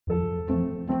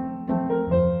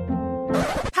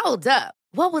Hold up.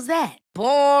 What was that?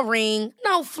 Boring.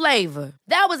 No flavor.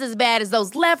 That was as bad as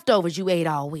those leftovers you ate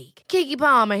all week. Keke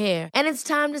Palmer here, and it's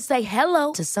time to say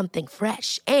hello to something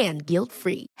fresh and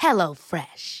guilt-free. Hello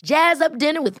Fresh. Jazz up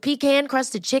dinner with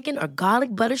pecan-crusted chicken or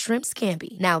garlic butter shrimp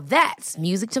scampi. Now that's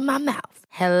music to my mouth.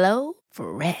 Hello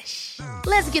Fresh.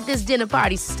 Let's get this dinner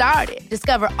party started.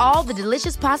 Discover all the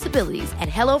delicious possibilities at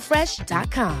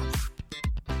hellofresh.com.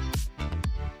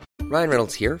 Ryan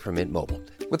Reynolds here from Mint Mobile.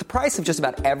 With the price of just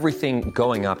about everything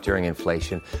going up during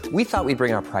inflation, we thought we'd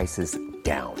bring our prices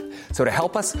down. So to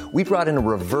help us, we brought in a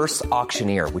reverse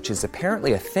auctioneer, which is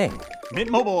apparently a thing. Mint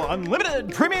Mobile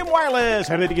Unlimited Premium Wireless.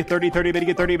 How to get 30, 30, bit to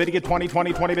get 30, bit to get 20,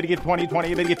 20, 20, bit to get 20,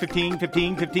 20, bit to get 15,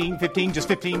 15, 15, 15, just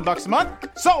 $15 a month?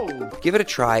 Sold! Give it a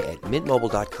try at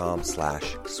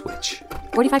mintmobile.com/switch.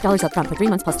 $45 up front for 3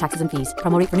 months plus taxes and fees.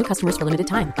 Promo rate for new customers for limited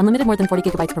time. Unlimited more than 40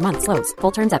 gigabytes per month. Slows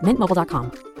full terms at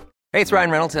mintmobile.com. Hey, it's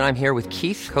Ryan Reynolds, and I'm here with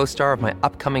Keith, co-star of my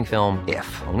upcoming film, If,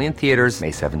 only in theaters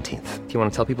May 17th. Do you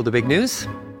want to tell people the big news?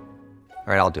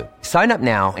 All right, I'll do it. Sign up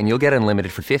now and you'll get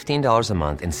unlimited for $15 a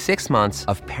month and 6 months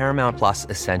of Paramount Plus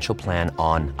Essential Plan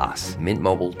on us.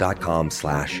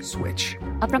 mintmobile.com/switch.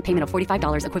 Upfront payment of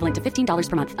 $45 equivalent to $15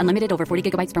 per month. Unlimited over 40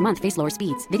 gigabytes per month. Face lower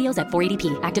speeds. Videos at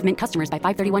 480p. Active Mint customers by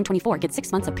 531.24 get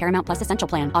 6 months of Paramount Plus Essential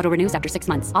Plan. Auto renews after 6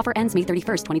 months. Offer ends May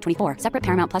 31st, 2024. Separate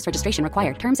Paramount Plus registration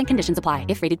required. Terms and conditions apply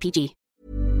if rated PG.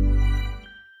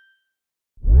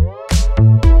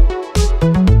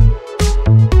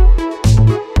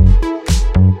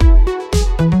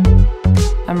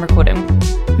 I'm recording.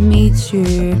 Me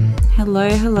too. Hello,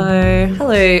 hello.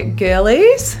 Hello,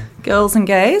 girlies, girls and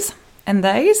gays, and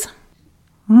theys.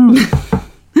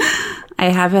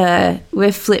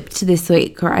 We're flipped this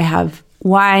week where I have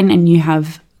wine and you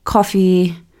have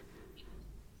coffee.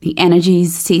 The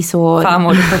energy's seesawed. Far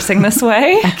more depressing this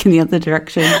way. Back in the other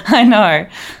direction. I know.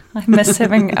 I miss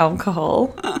having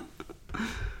alcohol.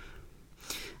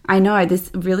 I know. This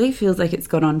really feels like it's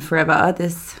gone on forever,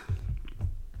 this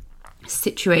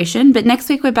situation. But next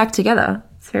week we're back together.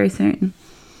 It's very soon.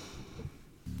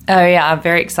 Oh, yeah.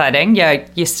 Very exciting. Yeah,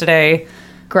 yesterday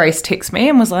Grace texted me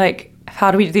and was like,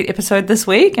 how do we do the episode this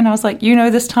week? And I was like, you know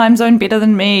this time zone better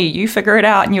than me. You figure it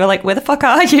out. And you were like, where the fuck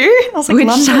are you? I was like, which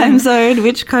London. Time zone?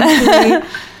 Which country?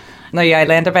 No, yeah, I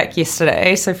landed back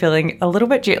yesterday, so feeling a little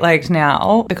bit jet lagged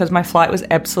now because my flight was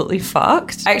absolutely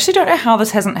fucked. I actually don't know how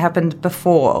this hasn't happened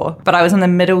before, but I was in the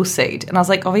middle seat and I was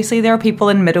like, obviously there are people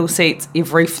in middle seats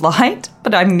every flight,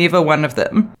 but I'm never one of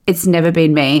them. It's never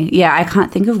been me. Yeah, I can't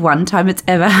think of one time it's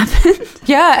ever happened.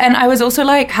 Yeah, and I was also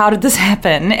like, how did this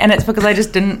happen? And it's because I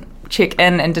just didn't check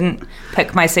in and didn't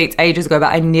pick my seats ages ago,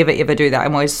 but I never ever do that.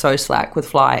 I'm always so slack with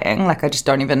flying. Like I just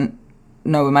don't even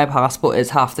know where my passport is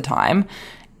half the time.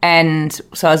 And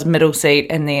so I was middle seat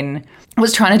and then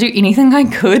was trying to do anything I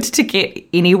could to get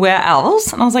anywhere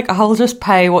else. And I was like, I'll just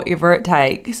pay whatever it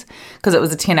takes because it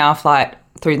was a 10-hour flight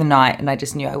through the night and I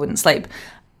just knew I wouldn't sleep.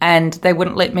 And they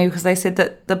wouldn't let me because they said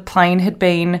that the plane had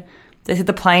been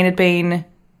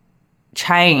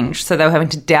changed. So they were having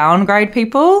to downgrade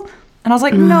people. And I was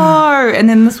like, no. And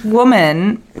then this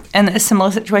woman in a similar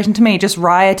situation to me just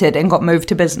rioted and got moved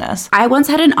to business. I once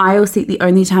had an aisle seat. The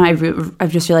only time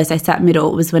I've just realised I sat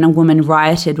middle was when a woman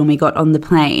rioted when we got on the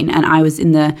plane and I was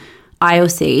in the aisle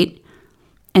seat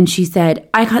and she said,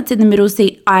 I can't sit in the middle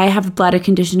seat. I have a bladder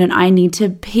condition and I need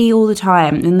to pee all the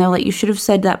time. And they're like, you should have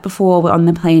said that before. We're on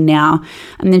the plane now.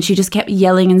 And then she just kept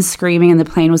yelling and screaming and the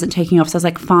plane wasn't taking off. So I was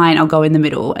like, fine, I'll go in the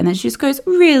middle. And then she just goes,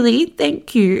 really?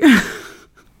 Thank you.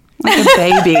 Like a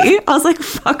baby. I was like,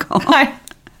 fuck off.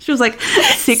 She was like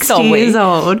 60 years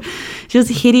old. She was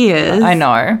hideous. I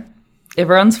know.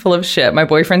 Everyone's full of shit. My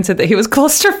boyfriend said that he was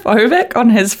claustrophobic on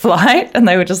his flight and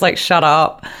they were just like, shut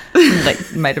up. And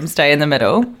like made him stay in the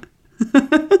middle.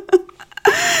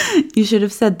 You should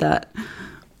have said that.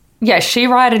 Yeah, she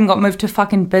rioted and got moved to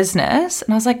fucking business.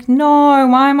 And I was like, no,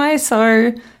 why am I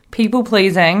so people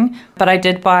pleasing? But I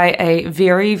did buy a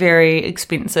very, very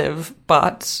expensive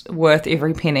but worth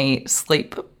every penny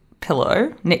sleep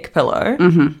pillow, neck pillow.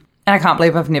 Mm-hmm. And I can't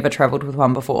believe I've never travelled with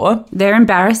one before. They're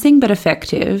embarrassing but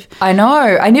effective. I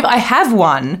know. I have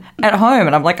one at home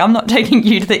and I'm like, I'm not taking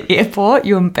you to the airport,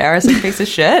 you embarrassing piece of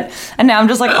shit. And now I'm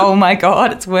just like, oh my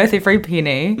God, it's worth every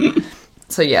penny.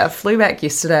 So yeah, flew back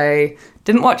yesterday.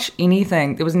 Didn't watch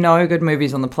anything. There was no good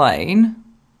movies on the plane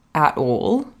at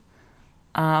all.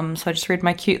 So I just read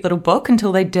my cute little book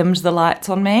until they dimmed the lights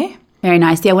on me. Very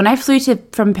nice. Yeah, when I flew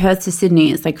from Perth to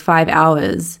Sydney, it's like 5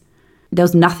 hours. there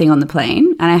was nothing on the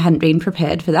plane and I hadn't been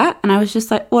prepared for that. And I was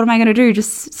just like, what am I going to do?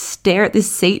 Just stare at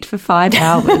this seat for 5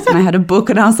 hours. And I had a book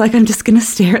and I was like, I'm just going to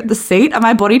stare at the seat. And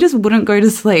my body just wouldn't go to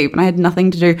sleep and I had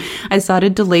nothing to do. I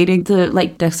started deleting the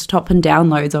desktop and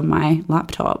downloads on my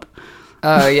laptop.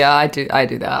 Oh, yeah, I do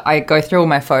that. I go through all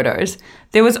my photos.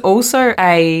 There was also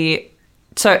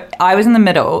so I was in the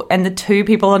middle and the two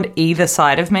people on either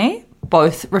side of me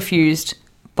both refused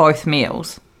both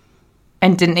meals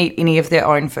and didn't eat any of their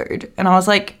own food. And I was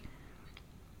like,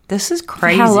 this is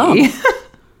crazy. For how long?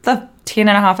 The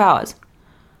 10.5 hours.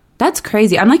 That's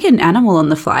crazy. I'm like an animal on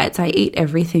the flights. I eat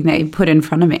everything they put in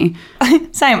front of me.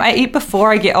 Same. I eat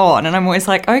before I get on and I'm always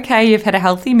like, okay, you've had a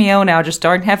healthy meal now. Just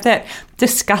don't have that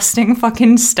disgusting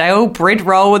fucking stale bread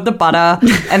roll with the butter.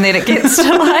 And then it gets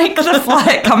to like the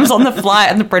flight, comes on the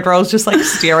flight and the bread roll's just like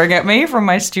staring at me from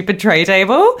my stupid tray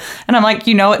table. And I'm like,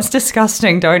 it's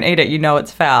disgusting. Don't eat it.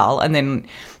 It's foul. And then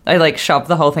I like shove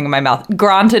the whole thing in my mouth.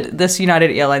 Granted, this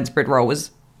United Airlines bread roll was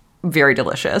very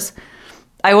delicious.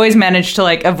 I always manage to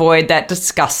like avoid that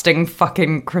disgusting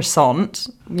fucking croissant,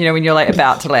 when you're like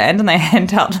about to land and they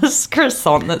hand out this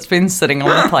croissant that's been sitting on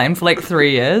the plane for like 3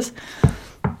 years.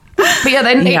 But yeah,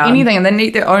 they didn't eat anything and they didn't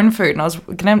eat their own food. And I was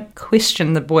going to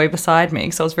question the boy beside me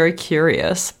because I was very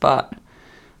curious, but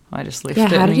I just left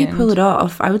it. Yeah, how did you pull it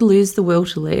off? I would lose the will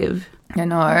to live. I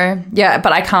know. Yeah,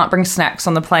 but I can't bring snacks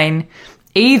on the plane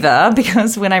either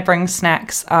because when I bring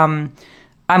snacks,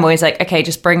 I'm always like, okay,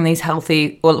 just bring these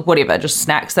healthy or whatever, just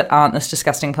snacks that aren't this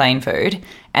disgusting plane food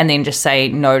and then just say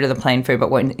no to the plane food.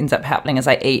 But what ends up happening is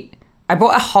I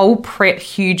bought a whole Pret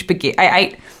huge baguette. I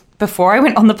ate before I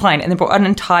went on the plane and then bought an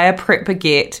entire Pret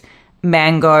baguette,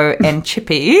 mango and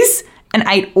chippies and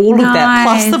ate all of that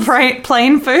plus the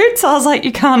plane food. So I was like,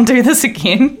 you can't do this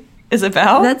again,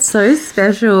 Isabel. That's so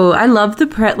special. I love the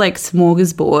Pret like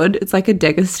smorgasbord. It's like a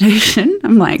degustation.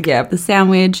 I'm like, yeah, the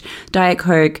sandwich, Diet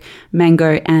Coke,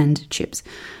 mango and chips.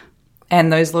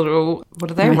 And those little,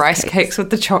 what are they? Rice cakes with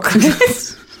the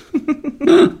chocolates.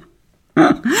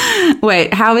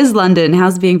 Wait, how is London?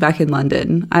 How's being back in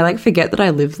London? I like forget that I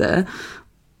live there.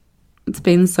 It's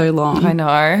been so long. I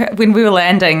know. When we were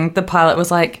landing, the pilot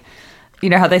was like, you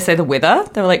know how they say the weather?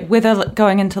 They were like, weather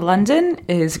going into London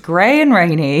is grey and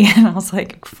rainy. And I was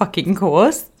like, fucking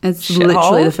course. It's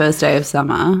literally the first day of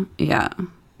summer. Yeah.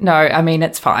 No, I mean,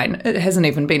 it's fine. It hasn't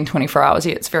even been 24 hours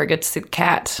yet. It's very good to see the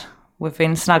cat. We've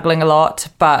been snuggling a lot.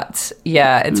 But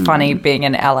yeah, it's funny being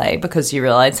in LA because you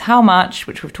realise how much,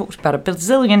 which we've talked about a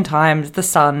bazillion times, the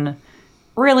sun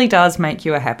really does make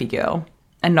you a happy girl.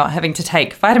 And not having to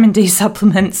take vitamin D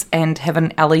supplements and have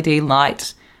an LED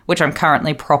light, which I'm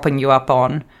currently propping you up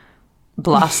on,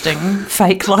 blasting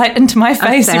fake light into my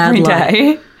face every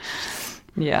day.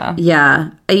 Yeah.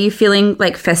 Yeah. Are you feeling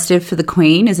like festive for the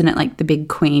Queen? Isn't it like the big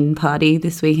Queen party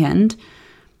this weekend?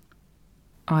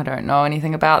 I don't know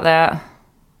anything about that.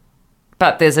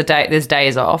 But there's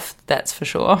days off, that's for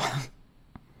sure.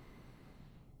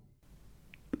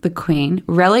 The Queen.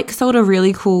 Relic sold a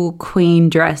really cool Queen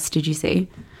dress, did you see?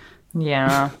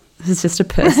 Yeah. This is just a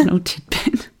personal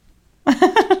tidbit.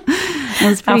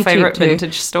 Our favourite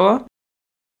vintage store.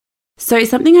 So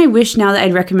something I wish now that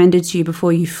I'd recommended to you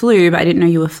before you flew, but I didn't know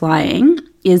you were flying,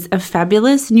 is a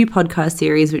fabulous new podcast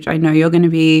series, which I know you're going to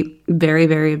be very,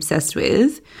 very obsessed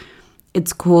with.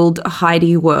 It's called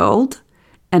Heidi World,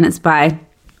 and it's by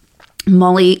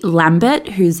Molly Lambert,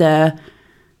 she's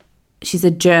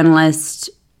a journalist.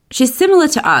 She's similar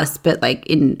to us, but like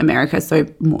in America, so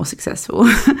more successful.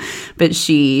 But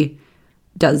she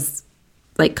does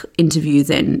like interviews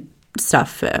and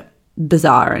stuff for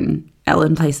Bazaar and Elle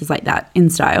and places like that in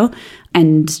style.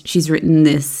 And she's written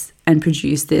this and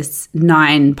produced this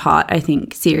 9-part, I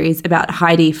think, series about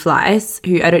Heidi Fleiss,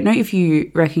 who I don't know if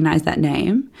you recognize that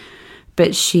name,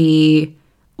 but she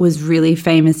was really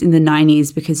famous in the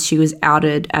 90s because she was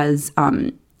outed as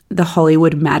the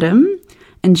Hollywood Madam,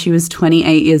 and she was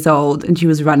 28 years old and she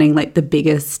was running like the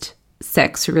biggest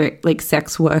sex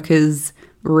workers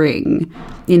ring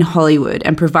in Hollywood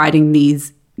and providing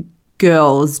these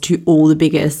girls to all the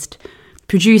biggest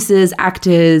producers,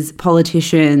 actors,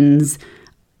 politicians,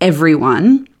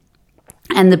 everyone.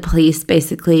 And the police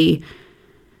basically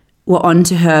were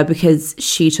onto her because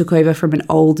she took over from an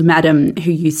old madam who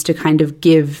used to kind of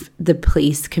give the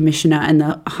police commissioner and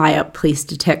the high-up police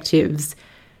detectives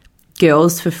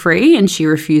girls for free, and she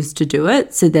refused to do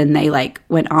it. So then they like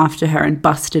went after her and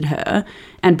busted her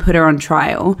and put her on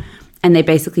trial. And they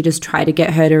basically just try to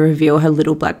get her to reveal her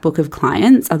little black book of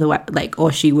clients, otherwise,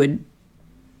 or she would,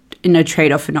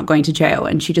 trade-off for not going to jail.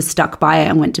 And she just stuck by it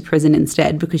and went to prison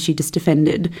instead because she just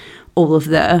defended all of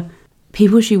the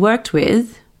people she worked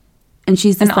with. And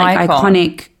she's this like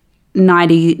iconic,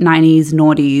 90s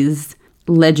noughties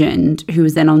legend who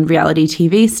was then on reality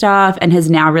TV stuff and has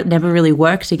now never really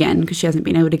worked again because she hasn't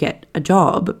been able to get a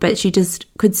job. But she just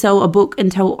could sell a book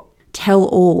and tell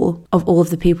all of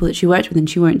the people that she worked with, and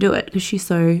she won't do it because she's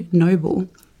so noble.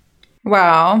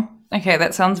 Wow. Okay,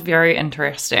 that sounds very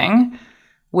interesting.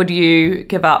 Would you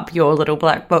give up your little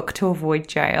black book to avoid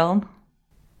jail?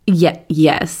 Yeah.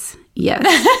 Yes. Yes.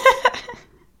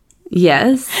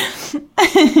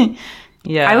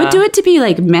 Yeah. I would do it to be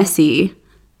like messy,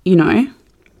 you know,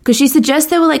 because she suggests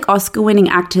there were like Oscar-winning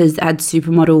actors that had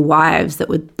supermodel wives that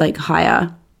would like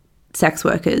hire sex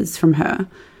workers from her,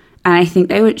 and I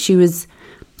think she was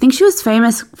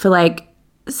famous for like,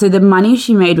 so the money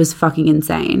she made was fucking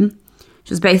insane.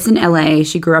 She was based in LA.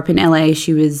 She grew up in LA.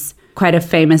 She was quite a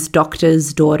famous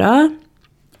doctor's daughter,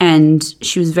 and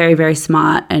she was very, very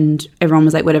smart, and everyone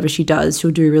was like, whatever she does, she'll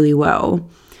do really well.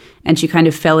 And she kind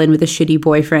of fell in with a shitty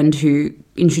boyfriend who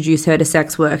introduced her to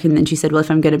sex work. And then she said, well, if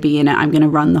I'm going to be in it, I'm going to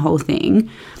run the whole thing.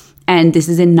 And this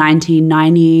is in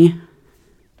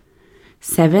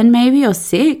 1997 maybe or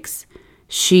 6.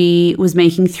 She was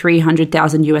making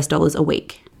 $300,000 US a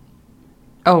week.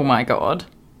 Oh my God.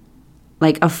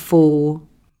 Like a full...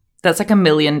 That's like $1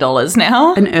 million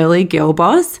now. An early girl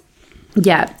boss.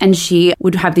 Yeah, and she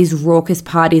would have these raucous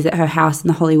parties at her house in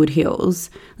the Hollywood Hills.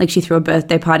 Like she threw a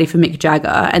birthday party for Mick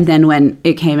Jagger, and then when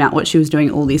it came out what she was doing,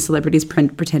 all these celebrities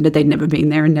pretended they'd never been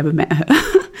there and never met her.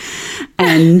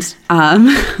 And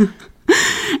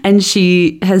and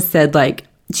she has said like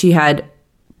she had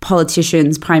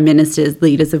politicians, prime ministers,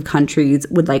 leaders of countries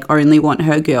would like only want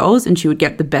her girls, and she would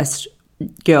get the best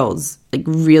girls, like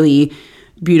really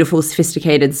beautiful,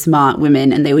 sophisticated, smart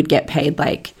women, and they would get paid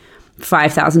like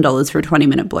 $5,000 for a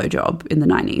 20-minute blowjob in the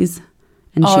 90s,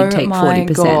 and she'd take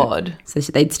 40%. God. So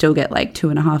they'd still get like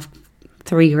 $2.5,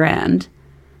 $3,000.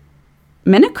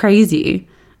 Men are crazy.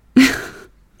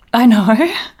 I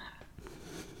know.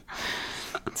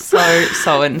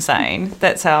 So insane.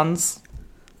 That sounds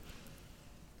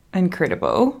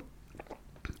incredible.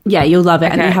 Yeah, you'll love it.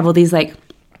 Okay. And they have all these like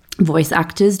voice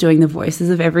actors doing the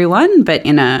voices of everyone, but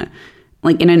in an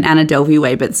Anna Delvey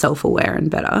way, but self-aware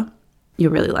and better.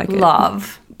 You'll really like it.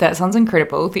 Love. That sounds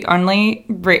incredible. The only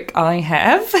rec I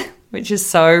have, which is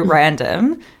so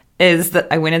random, is that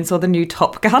I went and saw the new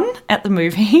Top Gun at the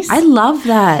movies. I love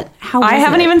that. I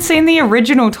haven't even seen the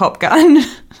original Top Gun.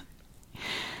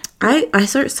 I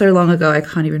saw it so long ago I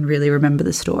can't even really remember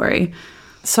the story.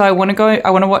 So I want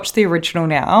to watch the original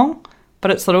now,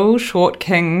 but it's little short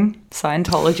king,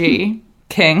 Scientology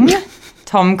king,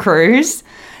 Tom Cruise.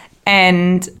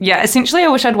 And yeah, essentially I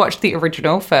wish I'd watched the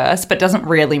original first, but it doesn't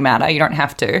really matter. You don't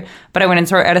have to. But I went and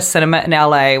saw it at a cinema in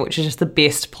LA, which is just the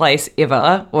best place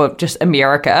ever, or just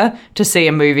America, to see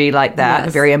a movie like that, yes.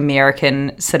 A very American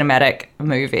cinematic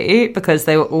movie, because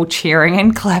they were all cheering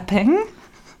and clapping.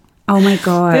 Oh my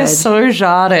God. They're so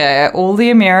jade. All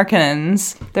the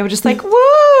Americans, they were just like,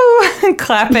 woo,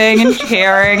 clapping and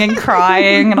cheering and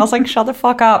crying. And I was like, shut the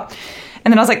fuck up.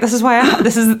 And then I was like, these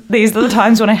are the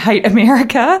times when I hate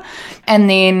America. And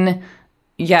then,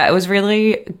 yeah, it was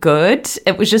really good.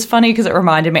 It was just funny because it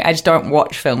reminded me, I just don't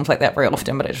watch films like that very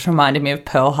often, but it just reminded me of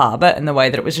Pearl Harbor in the way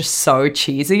that it was just so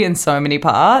cheesy in so many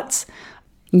parts.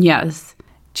 Yes.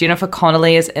 Jennifer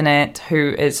Connelly is in it,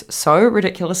 who is so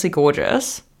ridiculously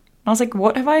gorgeous. And I was like,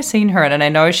 what have I seen her in? And I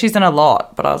know she's in a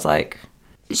lot, but I was like...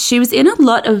 She was in a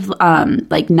lot of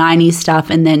like 90s stuff,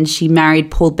 and then she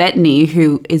married Paul Bettany,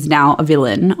 who is now a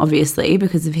villain, obviously,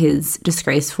 because of his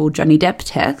disgraceful Johnny Depp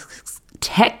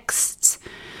texts.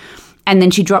 And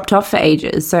then she dropped off for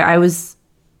ages. So I was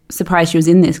surprised she was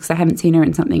in this because I haven't seen her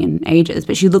in something in ages.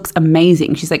 But she looks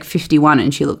amazing. She's like 51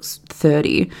 and she looks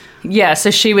 30. Yeah,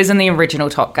 so she was in the original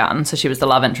Top Gun. So she was the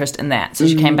love interest in that. So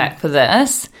she came back for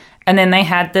this. And then they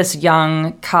had this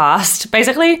young cast.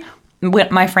 Basically...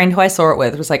 My friend who I saw it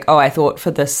with was like, oh, I thought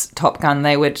for this Top Gun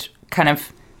they would kind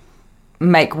of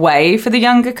make way for the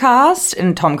younger cast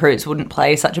and Tom Cruise wouldn't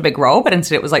play such a big role, but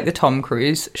instead it was like the Tom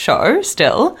Cruise show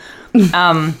still.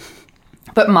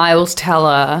 But Miles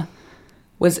Teller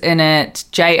was in it.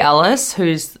 Jay Ellis,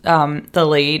 who's the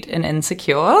lead in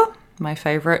Insecure, my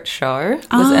favourite show,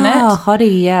 was in it. Oh,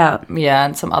 hottie, yeah. Yeah,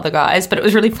 and some other guys. But it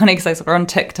was really funny because I saw on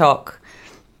TikTok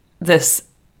this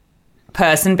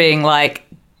person being like,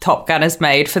 Top Gun is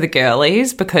made for the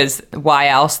girlies because why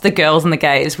else, the girls and the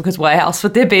gays, because why else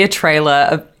would there be a trailer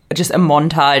of just a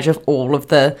montage of all of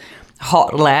the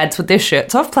hot lads with their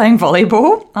shirts off playing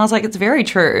volleyball? I was like, it's very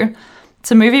true.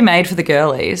 It's a movie made for the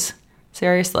girlies.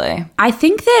 Seriously. I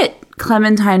think that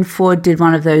Clementine Ford did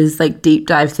one of those like deep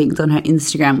dive things on her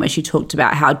Instagram where she talked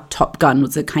about how Top Gun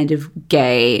was a kind of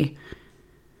gay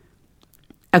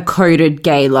a coded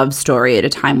gay love story at a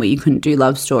time where you couldn't do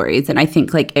love stories. And I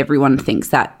think like everyone thinks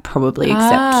that probably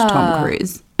except Tom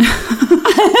Cruise.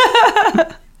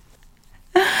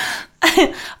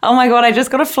 Oh my God, I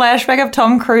just got a flashback of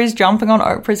Tom Cruise jumping on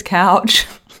Oprah's couch.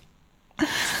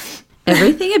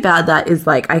 Everything about that is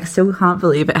like, I still can't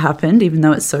believe it happened, even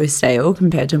though it's so stale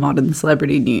compared to modern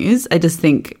celebrity news. I just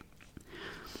think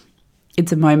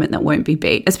it's a moment that won't be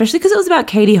beat, especially because it was about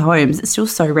Katie Holmes. It's still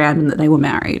so random that they were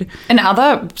married. In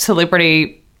other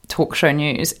celebrity talk show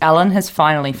news, Ellen has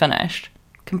finally finished.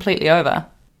 Completely over.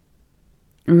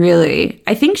 Really?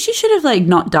 I think she should have like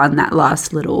not done that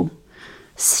last little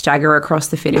stagger across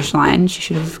the finish line. She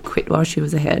should have quit while she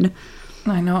was ahead.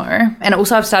 I know. And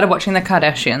also I've started watching The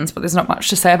Kardashians, but there's not much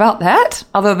to say about that.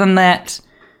 Other than that,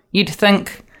 you'd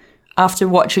think after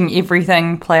watching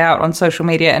everything play out on social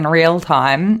media in real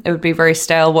time, it would be very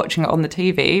stale watching it on the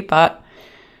TV, but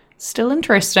still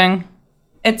interesting.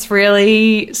 It's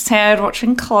really sad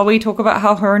watching Khloe talk about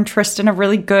how her and Tristan are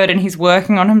really good and he's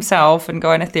working on himself and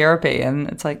going to therapy. And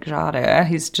it's like, Jada,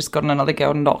 he's just gotten another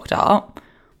girl knocked up.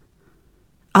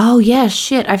 Oh, yeah,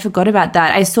 shit. I forgot about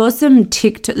that. I saw some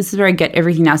TikTok, this is where I get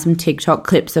everything now, some TikTok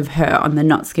clips of her on the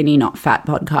Not Skinny, Not Fat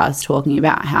podcast talking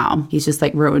about how he's just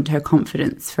like ruined her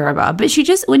confidence forever. But she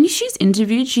just, when she's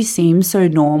interviewed, she seems so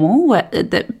normal.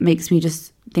 That makes me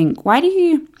just think, why do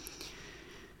you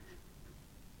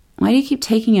keep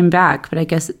taking him back? But I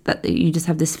guess that you just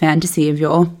have this fantasy of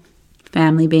your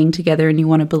family being together and you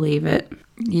want to believe it.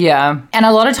 Yeah. And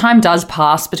a lot of time does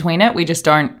pass between it. We just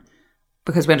don't,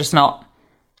 because we're just not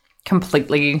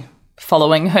completely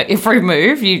following her every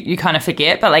move. You kind of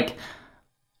forget. But like,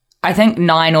 I think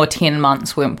 9 or 10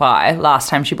 months went by last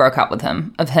time she broke up with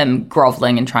him, of him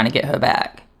groveling and trying to get her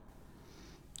back.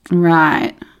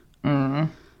 Right.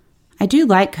 I do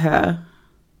like her.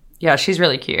 Yeah, she's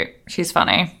really cute. She's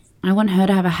funny. I want her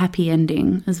to have a happy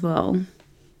ending as well.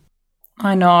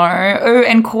 I know. Oh,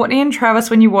 and Courtney and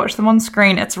Travis, when you watch them on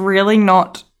screen, it's really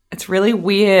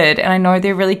weird. And I know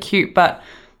they're really cute, but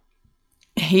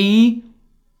and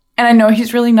I know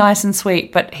he's really nice and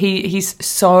sweet, but he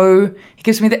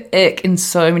gives me the ick in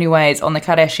so many ways on the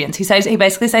Kardashians. He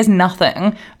basically says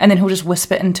nothing, and then he'll just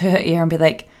whisper into her ear and be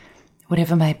like,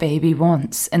 whatever my baby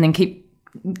wants, and then keep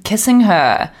kissing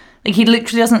her. Like, he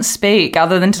literally doesn't speak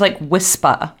other than to like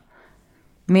whisper.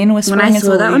 Men whispering When I is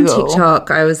saw that on illegal. TikTok,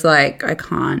 I was like, I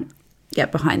can't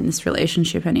get behind this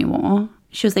relationship anymore.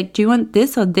 She was like, do you want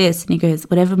this or this? And he goes,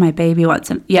 whatever my baby wants.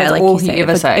 And yeah, That's like all you he say,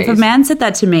 ever says. if a man said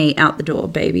that to me, out the door,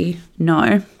 baby.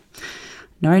 No.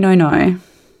 No.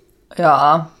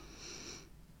 Yeah.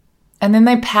 And then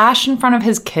they pash in front of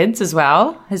his kids as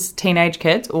well, his teenage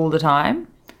kids, all the time.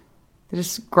 They're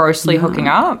just grossly hooking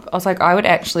up. I was like, I would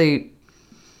actually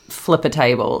flip a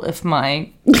table if my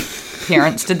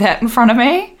parents did that in front of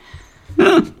me.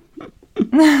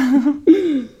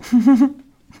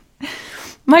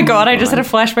 My God, I just had a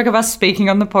flashback of us speaking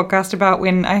on the podcast about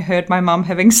when I heard my mum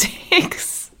having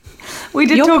sex. We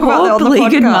did Your talk about that on the podcast.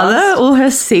 beleaguered mother, all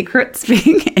her secrets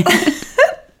being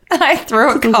And I threw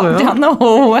a cup down the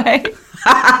hallway.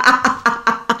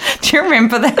 Do you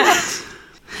remember that?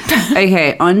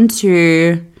 Okay, on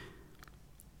to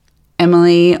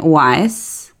Emily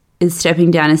Weiss is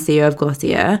stepping down as CEO of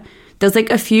Glossier. There's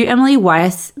like a few Emily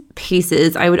Weiss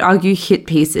pieces, I would argue hit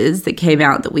pieces, that came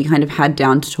out that we kind of had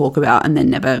down to talk about and then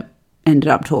never ended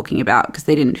up talking about because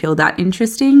they didn't feel that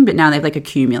interesting. But now they've like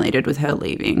accumulated with her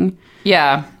leaving.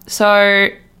 Yeah. So,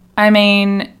 I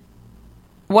mean,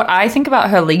 what I think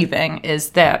about her leaving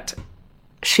is that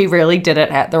she really did it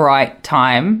at the right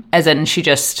time, as in she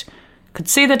just could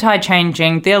see the tide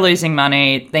changing. They're losing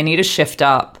money. They need to shift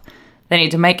up. They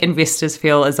need to make investors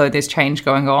feel as though there's change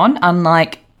going on.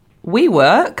 Unlike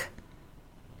WeWork,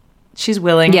 she's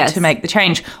willing to make the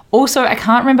change. Also, I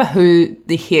can't remember who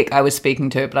the heck I was speaking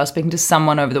to, but I was speaking to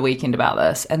someone over the weekend about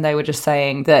this, and they were just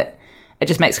saying that it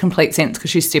just makes complete sense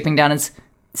because she's stepping down as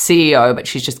CEO, but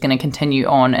she's just going to continue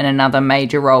on in another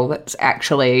major role that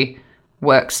actually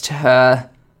works to her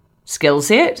skill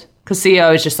set. Because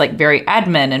CEO is just like very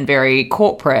admin and very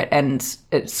corporate, and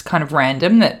it's kind of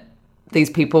random that these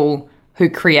people who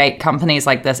create companies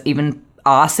like this even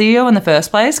are CEO in the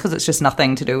first place, because it's just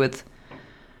nothing to do with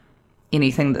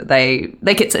anything that they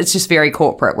like. It's just very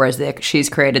corporate, whereas she's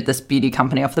created this beauty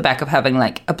company off the back of having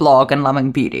like a blog and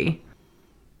loving beauty.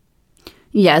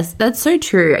 Yes, that's so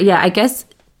true. Yeah, I guess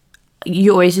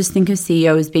you always just think of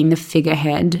CEO as being the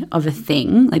figurehead of a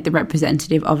thing, like the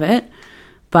representative of it.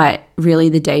 But really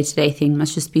the day-to-day thing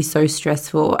must just be so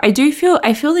stressful. I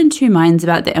feel in two minds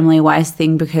about the Emily Weiss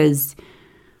thing because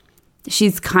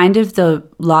she's kind of the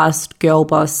last girl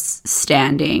boss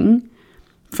standing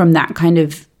from that kind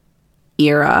of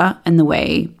era and the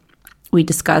way we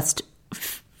discussed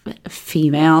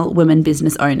female women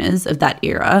business owners of that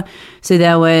era. So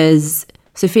there was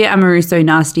Sophia Amoruso,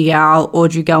 Nasty Gal,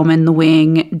 Audrey Gelman, The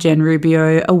Wing, Jen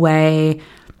Rubio, Away,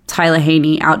 Tyler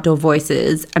Haney, Outdoor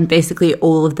Voices, and basically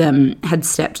all of them had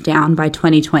stepped down by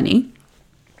 2020.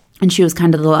 And she was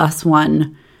kind of the last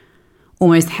one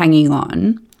almost hanging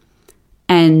on.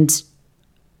 And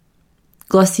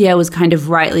Glossier was kind of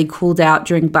rightly called out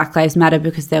during Black Lives Matter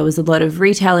because there was a lot of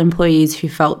retail employees who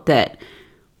felt that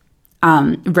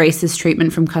racist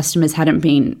treatment from customers hadn't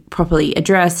been properly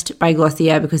addressed by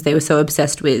Glossier because they were so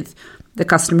obsessed with the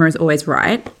customer is always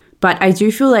right. But I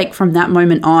do feel like from that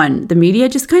moment on, the media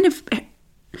just kind of,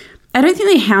 I don't think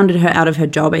they hounded her out of her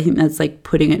job. I think that's like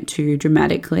putting it too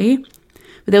dramatically.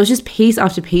 But there was just piece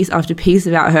after piece after piece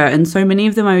about her. And so many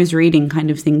of them I was reading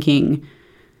kind of thinking,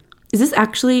 is this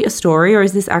actually a story or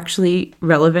is this actually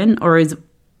relevant? Or is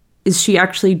she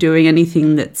actually doing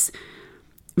anything that's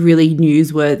really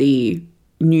newsworthily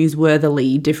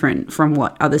different from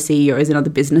what other CEOs and other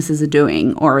businesses are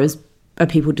doing? Or are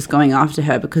people just going after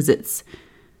her because it's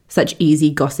such easy,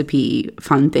 gossipy,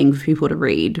 fun thing for people to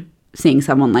read, seeing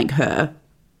someone like her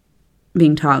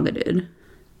being targeted?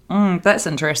 That's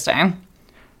interesting.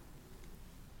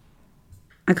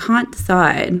 I can't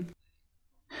decide.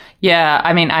 Yeah,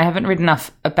 I mean, I haven't read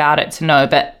enough about it to know,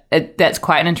 but that's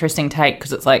quite an interesting take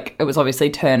because it's like it was obviously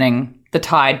turning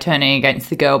against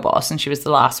the girl boss, and she was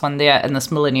the last one there in this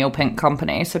millennial pink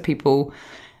company. So people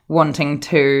wanting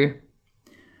to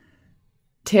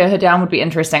tear her down would be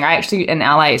interesting. I actually in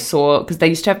LA saw, because they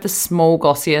used to have this small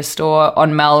Glossier store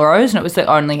on Melrose, and it was the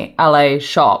only LA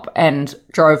shop, and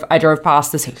I drove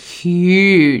past this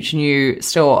huge new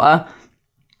store.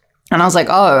 And I was like,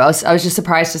 I was just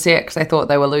surprised to see it because I thought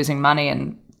they were losing money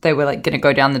and they were like going to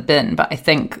go down the bin. But I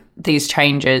think these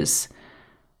changes,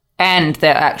 and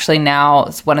they're actually now,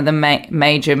 it's one of the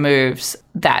major moves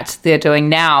that they're doing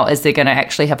now is they're going to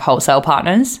actually have wholesale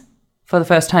partners for the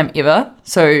first time ever.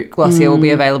 So Glossier will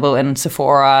be available in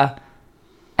Sephora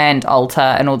and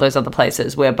Ulta and all those other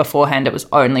places where beforehand it was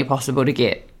only possible to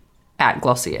get at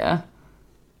Glossier.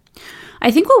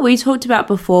 I think what we talked about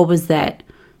before was that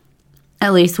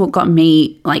at least what got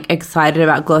me like excited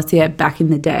about Glossier back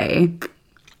in the day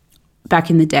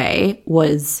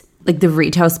was like the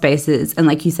retail spaces, and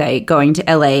like you say, going to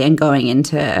LA and going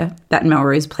into that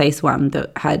Melrose Place one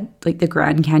that had like the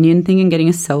Grand Canyon thing and getting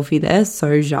a selfie there.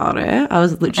 So genre. I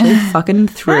was literally fucking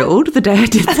thrilled the day I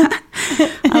did that.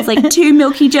 I was like, 2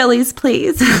 milky jellies,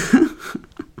 please.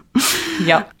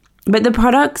 Yep. But the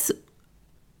products,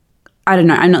 I don't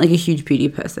know. I'm not like a huge beauty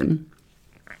person.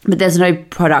 But there's no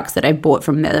products that I bought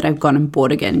from there that I've gone and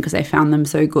bought again because I found them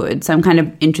so good. So I'm kind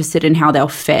of interested in how they'll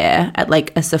fare at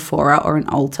like a Sephora or an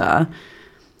Ulta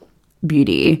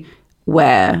Beauty,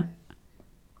 where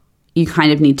you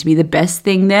kind of need to be the best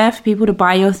thing there for people to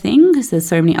buy your thing because there's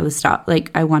so many other stuff.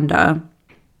 Like, I wonder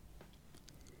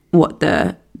what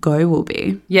the go will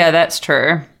be. Yeah, that's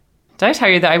true. Did I tell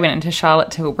you that I went into Charlotte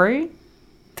Tilbury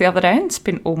the other day and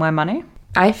spent all my money?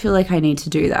 I feel like I need to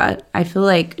do that. I feel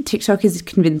like TikTok is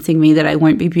convincing me that I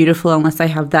won't be beautiful unless I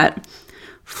have that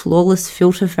flawless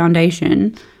filter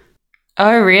foundation.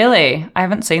 Oh, really? I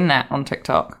haven't seen that on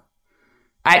TikTok.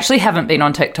 I actually haven't been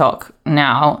on TikTok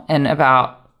now in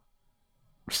about,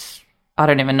 I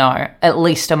don't even know, at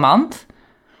least a month.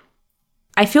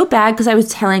 I feel bad because I was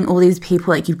telling all these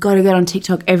people, like, you've got to get on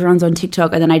TikTok. Everyone's on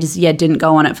TikTok. And then I just, didn't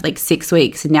go on it for like 6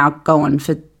 weeks and now go on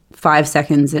for 5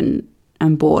 seconds and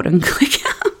I'm bored and click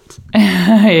out.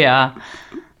 Yeah.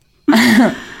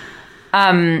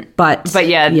 But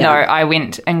yeah, no, I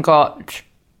went and got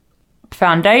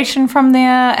foundation from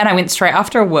there, and I went straight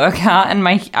after a workout, and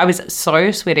I was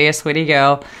so sweaty, a sweaty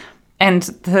girl. And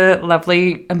the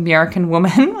lovely American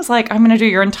woman was like, I'm going to do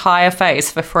your entire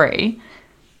face for free.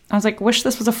 I was like, wish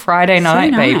this was a Friday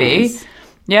night, baby.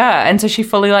 Yeah, and so she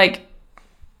fully like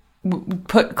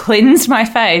cleansed my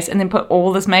face and then put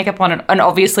all this makeup on it. And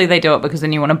obviously they do it because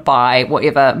then you want to buy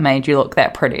whatever made you look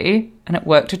that pretty, and it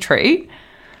worked a treat.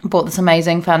 Bought this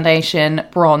amazing foundation,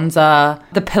 bronzer,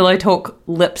 the Pillow Talk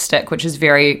lipstick, which is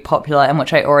very popular and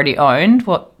which I already owned,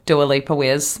 what Dua Lipa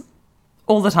wears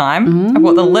all the time. I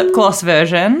bought the lip gloss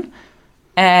version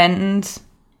and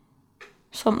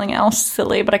something else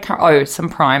silly, but I can't. Some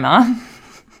primer.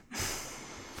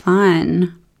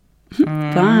 Fun.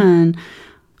 Fun.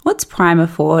 What's primer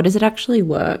for? Does it actually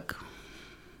work?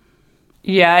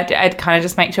 Yeah, it kind of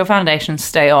just makes your foundation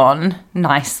stay on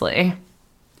nicely.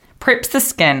 Preps the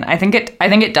skin. I think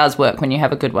it does work when you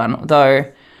have a good one,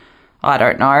 though I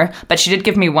don't know. But she did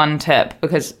give me one tip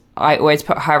because I always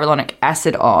put hyaluronic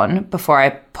acid on before I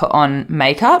put on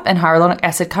makeup, and hyaluronic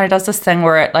acid kind of does this thing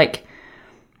where it like,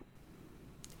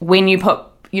 when you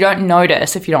don't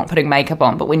notice if you're not putting makeup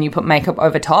on, but when you put makeup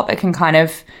over top, it can kind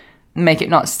of make it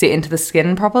not set into the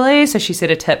skin properly. So she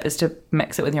said a tip is to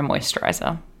mix it with your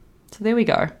moisturizer. So there we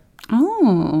go.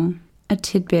 Oh, a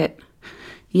tidbit.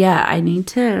 Yeah, I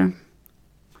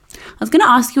was going to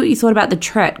ask you what you thought about the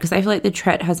Tret, because I feel like the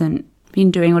Tret hasn't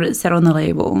been doing what it said on the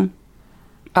label.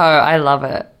 Oh, I love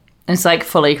it. It's like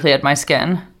fully cleared my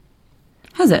skin.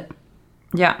 Has it?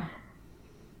 Yeah.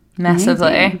 Massively.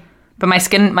 Amazing. But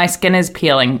my skin is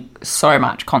peeling so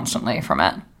much constantly from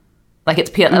it. Like it's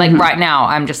peeling. Like right now,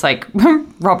 I'm just like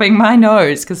rubbing my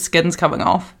nose because skin's coming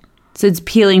off. So it's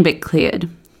peeling but cleared.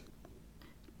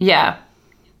 Yeah.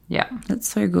 Yeah. That's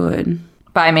so good.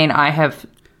 But I mean, I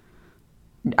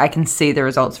can see the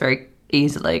results very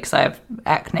easily because I have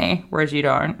acne, whereas you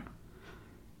don't.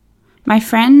 My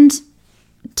friend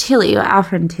Tilly, or our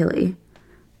friend Tilly,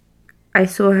 I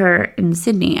saw her in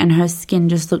Sydney and her skin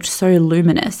just looked so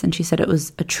luminous, and she said it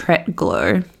was a Tret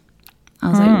glow. I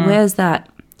was like, where's that?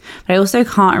 But I also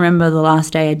can't remember the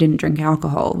last day I didn't drink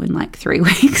alcohol in like 3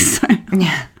 weeks. So.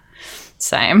 Yeah,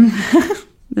 same.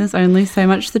 There's only so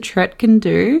much the Tret can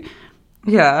do.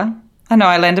 Yeah. I know,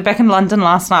 I landed back in London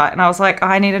last night and I was like,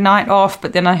 I need a night off,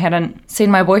 but then I hadn't seen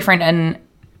my boyfriend in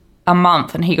a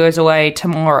month and he goes away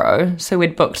tomorrow. So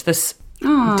we'd booked this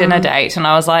dinner date and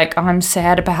I was like, I'm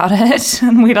sad about it.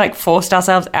 And we like forced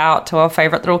ourselves out to our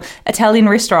favourite little Italian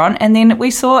restaurant, and then we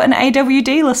saw an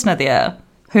AWD listener there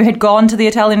who had gone to the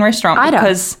Italian restaurant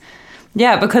because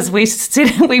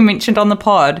we mentioned on the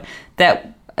pod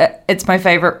that it's my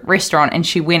favourite restaurant, and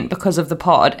she went because of the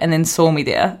pod and then saw me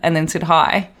there and then said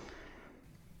hi.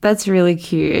 That's really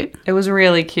cute. It was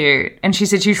really cute. And she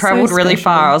said she travelled really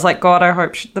far. I was like, God, I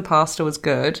hope the pasta was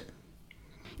good.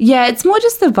 Yeah, it's more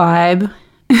just the vibe.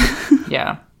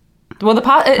 Yeah. Well, the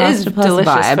pasta is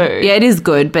delicious vibe. Food. Yeah, it is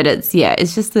good, but it's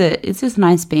just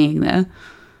nice being there.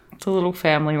 It's a little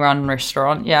family-run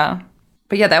restaurant, yeah.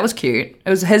 But yeah, that was cute. It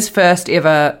was his first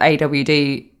ever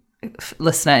AWD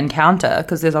listener encounter,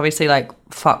 because there's obviously like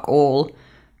fuck all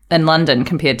in London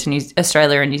compared to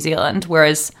Australia and New Zealand,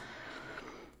 whereas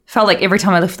felt like every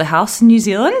time I left the house in New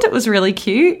Zealand, it was really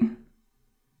cute.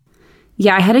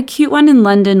 Yeah, I had a cute one in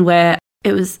London where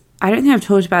it was, I don't think I've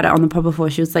talked about it on the pod before.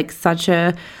 She was like such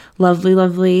a lovely,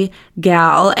 lovely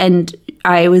gal. And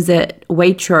I was at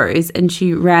Waitrose and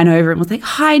she ran over and was like,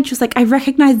 hi. And she was like, I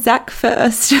recognized Zach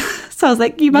first. So I was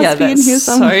like, you must be in here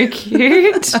somewhere. So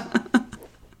cute.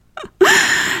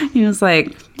 He was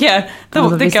like, yeah,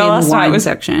 the girl last night was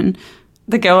section.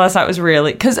 The girl last night was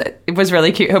really, because it was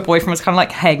really cute. Her boyfriend was kind of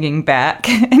like hanging back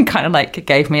and kind of like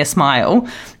gave me a smile.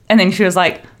 And then she was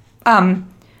like,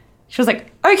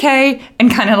 okay.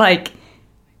 And kind of like,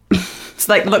 just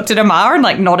like looked at Amar and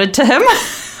like nodded to him.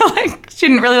 Like she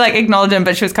didn't really like acknowledge him,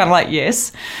 but she was kind of like,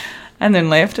 yes. And then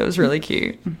left. It was really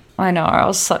cute. I know. I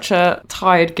was such a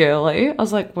tired girly. I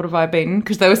was like, what have I been?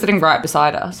 Because they were sitting right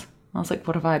beside us. I was like,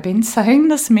 what have I been saying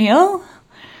this meal?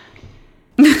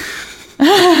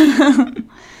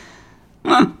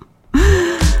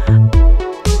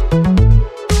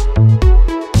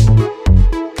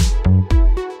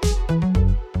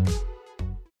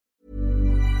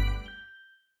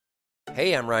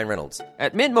 Hey, I'm Ryan Reynolds.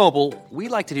 At Mint Mobile, we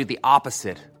like to do the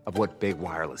opposite of what Big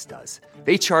Wireless does.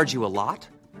 They charge you a lot,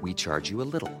 we charge you a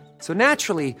little. So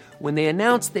naturally, when they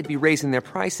announced they'd be raising their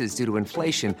prices due to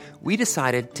inflation, we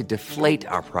decided to deflate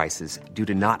our prices due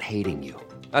to not hating you.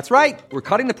 That's right. We're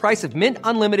cutting the price of Mint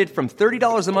Unlimited from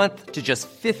 $30 a month to just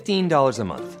 $15 a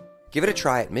month. Give it a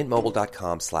try at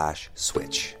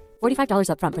mintmobile.com/switch. $45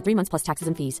 up front for 3 months plus taxes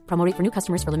and fees. Promo rate for new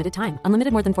customers for limited time.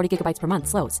 Unlimited more than 40 gigabytes per month.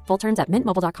 Slows full terms at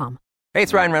mintmobile.com. Hey,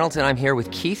 it's Ryan Reynolds, and I'm here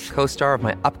with Keith, co-star of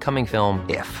my upcoming film,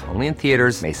 If, only in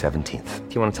theaters May 17th.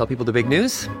 Do you want to tell people the big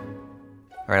news?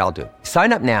 All right, I'll do it.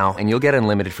 Sign up now and you'll get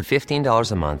unlimited for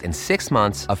 $15 a month and 6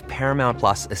 months of Paramount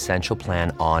Plus Essential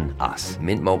Plan on us.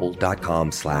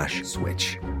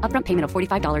 mintmobile.com/switch. Upfront payment of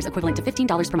 $45 equivalent to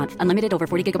 $15 per month. Unlimited over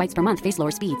 40 gigabytes per month. Face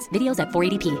lower speeds. Videos at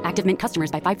 480p. Active Mint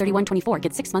customers by 531.24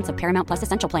 get 6 months of Paramount Plus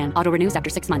Essential Plan. Auto renews after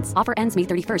 6 months. Offer ends May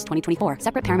 31st, 2024.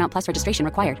 Separate Paramount Plus registration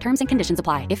required. Terms and conditions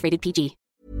apply if rated PG.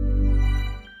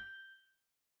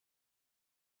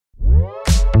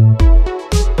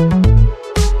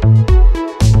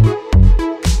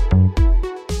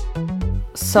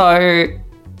 So,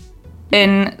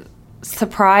 in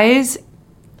surprise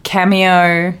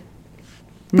cameo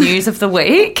news of the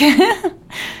week,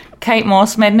 Kate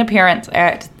Moss made an appearance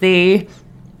at the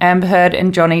Amber Heard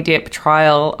and Johnny Depp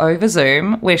trial over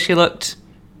Zoom, where she looked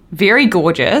Very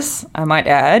gorgeous, I might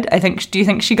add. Do you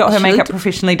think she got her makeup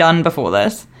professionally done before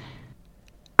this?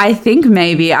 I think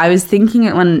maybe. I was thinking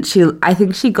it I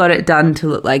think she got it done to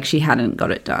look like she hadn't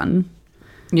got it done.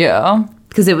 Yeah.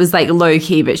 Because it was like low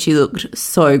key, but she looked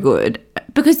so good.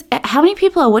 Because how many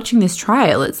people are watching this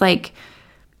trial? It's like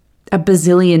a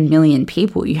bazillion million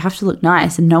people. You have to look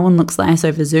nice, and no one looks nice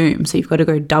over Zoom. So you've got to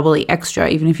go doubly extra,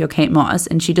 even if you're Kate Moss.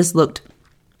 And she just looked,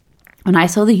 when I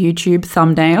saw the YouTube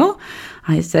thumbnail,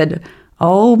 I said,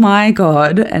 oh my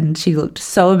God. And she looked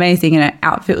so amazing, and her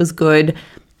outfit was good,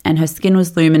 and her skin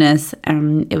was luminous.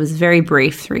 And it was very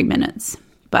brief, 3 minutes,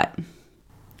 but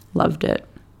loved it.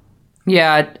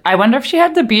 Yeah, I wonder if she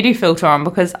had the beauty filter on,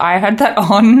 because I had that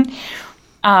on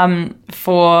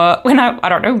for when I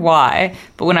don't know why,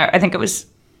 but when I think it was,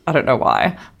 I don't know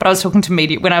why, but I was talking to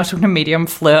Medium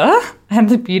Fleur, I had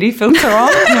the beauty filter on,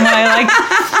 and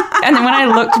then when I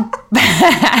looked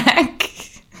back,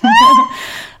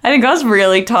 I think I was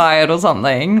really tired or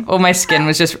something, or my skin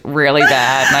was just really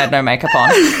bad and I had no makeup on.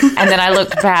 And then I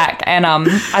looked back and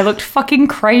I looked fucking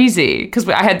crazy because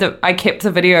I kept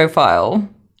the video file,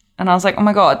 and I was like, oh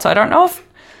my God. So I don't know if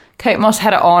Kate Moss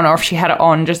had it on or if she had it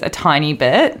on just a tiny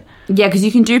bit. Yeah, because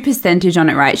you can do percentage on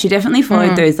it, right? She definitely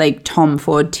followed those like Tom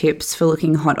Ford tips for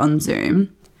looking hot on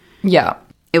Zoom. Yeah.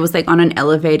 It was like on an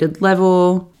elevated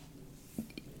level.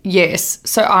 Yes.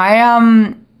 So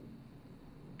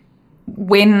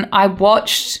when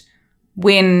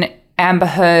Amber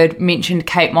Heard mentioned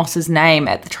Kate Moss's name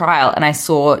at the trial, and I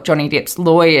saw Johnny Depp's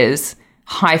lawyers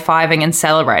high-fiving and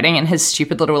celebrating and his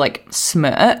stupid little like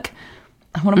smirk,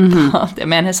 I want to that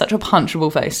man has such a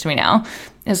punchable face to me now.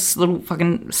 His little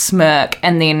fucking smirk,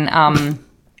 and then I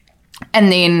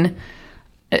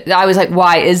was like,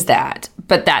 why is that?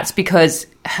 But that's because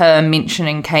her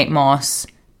mentioning Kate Moss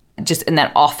just in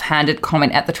that offhanded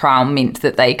comment at the trial meant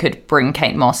that they could bring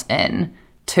Kate Moss in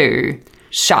to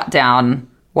shut down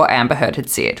what Amber Heard had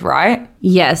said, right?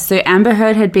 Yes. So Amber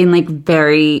Heard had been like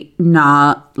very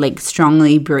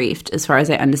strongly briefed, as far as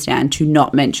I understand, to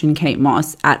not mention Kate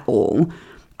Moss at all,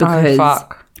 because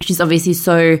she's obviously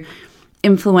so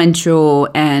influential,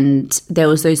 and there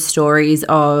was those stories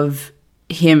of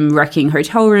him wrecking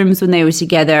hotel rooms when they were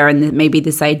together, and maybe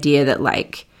this idea that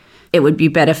like it would be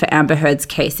better for Amber Heard's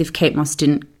case if Kate Moss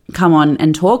didn't come on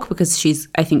and talk, because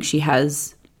I think she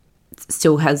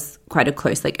still has quite a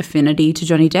close like affinity to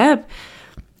Johnny Depp.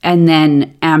 And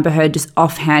then Amber Heard just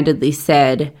offhandedly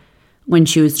said, when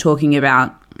she was talking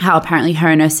about how apparently her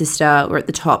and her sister were at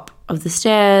the top of the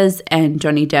stairs, and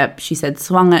Johnny Depp, she said,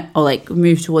 swung it or like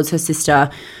moved towards her sister,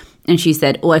 and she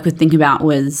said, all I could think about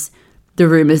was the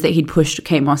rumors that he'd pushed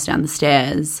Kate Moss down the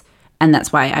stairs, and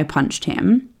that's why I punched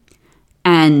him.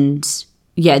 And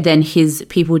yeah, then his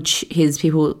people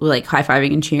were like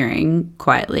high-fiving and cheering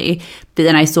quietly. But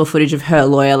then I saw footage of her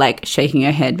lawyer like shaking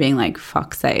her head being like,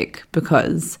 fuck's sake,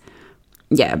 because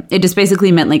yeah, it just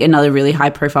basically meant like another really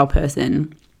high-profile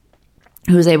person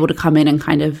who was able to come in and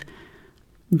kind of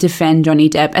defend Johnny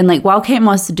Depp. And like while Kate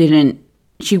Moss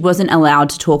she wasn't allowed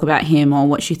to talk about him or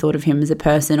what she thought of him as a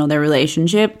person or their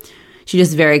relationship, she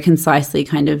just very concisely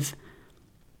kind of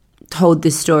told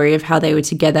this story of how they were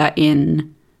together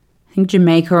in, I think,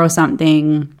 Jamaica or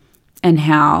something, and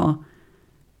how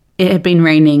it had been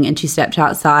raining and she stepped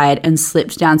outside and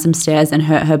slipped down some stairs and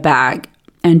hurt her back,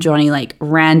 and Johnny like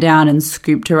ran down and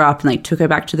scooped her up and like took her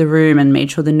back to the room and made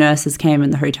sure the nurses came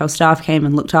and the hotel staff came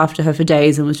and looked after her for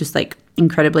days and was just like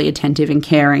incredibly attentive and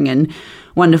caring and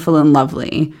wonderful and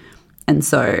lovely. And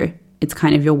so it's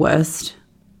kind of your worst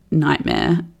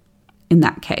nightmare in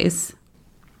that case.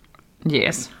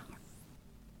 Yes.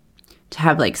 To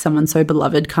have like someone so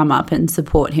beloved come up and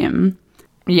support him.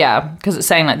 Yeah, because it's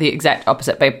saying like the exact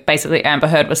opposite. Basically, Amber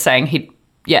Heard was saying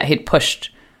he'd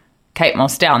pushed Kate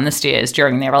Moss down the stairs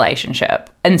during their relationship,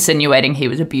 insinuating he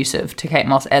was abusive to Kate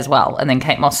Moss as well. And then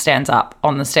Kate Moss stands up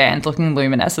on the stand looking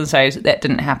luminous and says that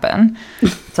didn't happen.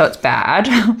 So it's bad.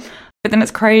 But then it's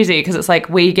crazy because it's like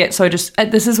we get so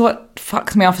this is what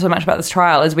fucks me off so much about this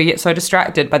trial, is we get so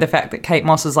distracted by the fact that Kate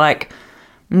Moss is like,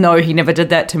 no, he never did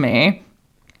that to me,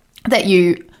 that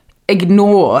you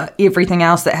ignore everything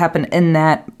else that happened in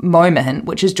that moment,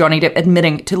 which is Johnny Depp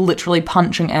admitting to literally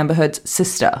punching Amber Heard's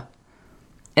sister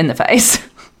in the face.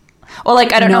 Or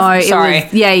like, I don't know. Sorry.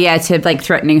 To like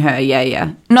threatening her.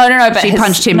 Yeah. No. But she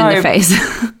punched him in the face.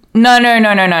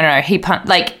 No. He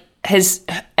his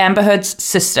Amber Heard's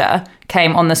sister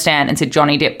came on the stand and said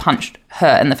Johnny Depp punched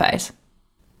her in the face.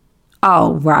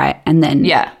 Oh, right. And then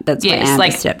that's why Amber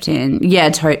like, stepped in.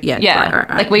 Yeah. Right,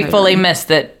 like we fully missed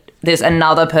that there's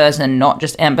another person, not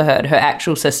just Amber Heard, her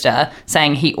actual sister,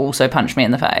 saying he also punched me in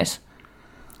the face.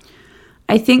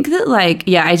 I think that, like,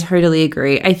 yeah, I totally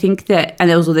agree. I think that, and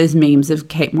there was all those memes of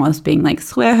Kate Moss being like,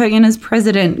 swear her in as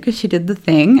president because she did the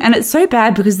thing. And it's so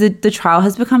bad because the trial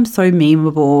has become so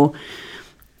memeable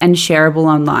and shareable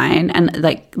online. And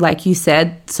like you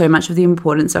said, so much of the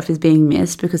important stuff is being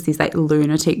missed because these like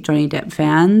lunatic Johnny Depp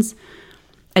fans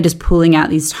are just pulling out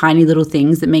these tiny little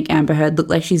things that make Amber Heard look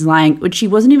like she's lying, which she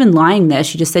wasn't even lying there.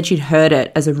 She just said she'd heard it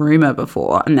as a rumor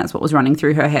before, and that's what was running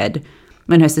through her head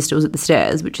when her sister was at the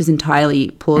stairs, which is entirely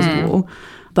plausible.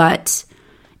 But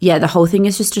yeah, the whole thing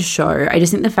is just a show. I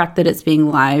just think the fact that it's being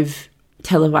live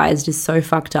televised is so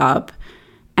fucked up.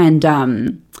 And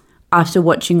after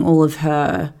watching all of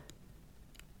her,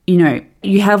 you know,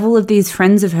 you have all of these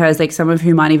friends of hers, like some of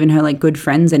whom aren't even her like good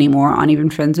friends anymore, aren't even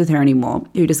friends with her anymore,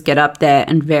 who just get up there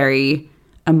and very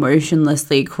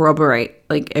emotionlessly corroborate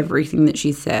like everything that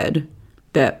she said,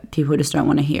 but people just don't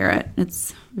want to hear it.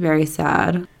 It's very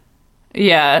sad.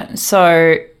 Yeah,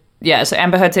 so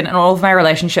Amber Heard said, in all of my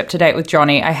relationship to date with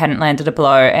Johnny, I hadn't landed a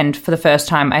blow, and for the first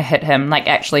time I hit him, like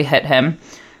actually hit him.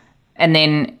 And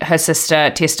then her sister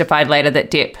testified later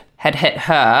that Depp had hit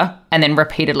her and then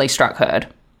repeatedly struck Heard.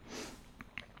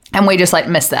 And we just like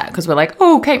missed that because we're like,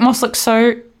 oh, Kate Moss looks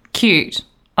so cute.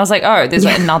 I was like, oh, there's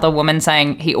like another woman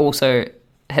saying he also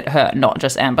hit her, not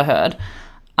just Amber Heard.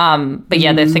 But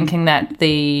yeah, they're thinking that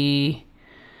the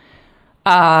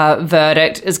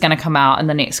verdict is going to come out in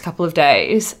the next couple of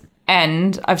days.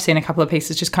 And I've seen a couple of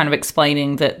pieces just kind of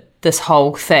explaining that this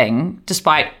whole thing,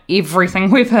 despite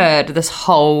everything we've heard, this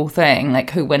whole thing,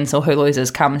 like who wins or who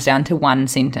loses, comes down to one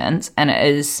sentence. And it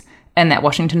is in that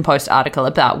Washington Post article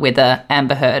about whether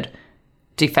Amber Heard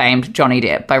defamed Johnny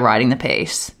Depp by writing the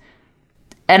piece.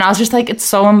 And I was just like, it's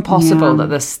so impossible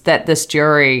that this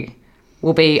jury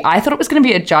will be, I thought it was going to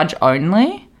be a judge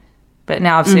only, but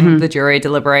now I've seen the jury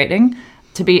deliberating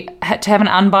to have an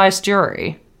unbiased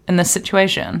jury in this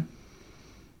situation.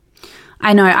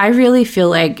 I know. I really feel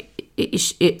like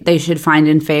they should find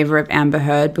in favor of Amber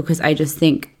Heard because I just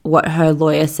think what her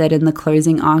lawyer said in the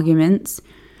closing arguments,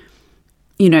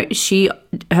 you know,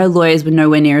 her lawyers were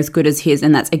nowhere near as good as his,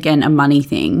 and that's, again, a money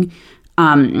thing.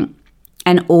 And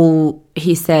all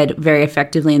he said very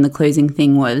effectively in the closing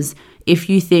thing was, if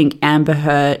you think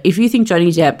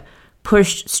Johnny Depp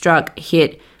pushed, struck,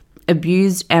 hit,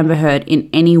 abused Amber Heard in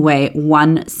any way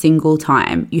one single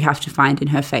time, you have to find in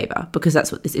her favor, because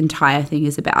that's what this entire thing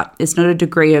is about. It's not a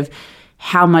degree of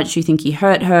how much you think he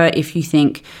hurt her, if you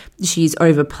think she's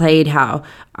overplayed how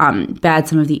bad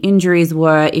some of the injuries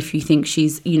were, if you think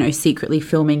she's, you know, secretly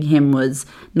filming him was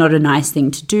not a nice thing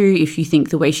to do, if you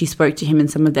think the way she spoke to him in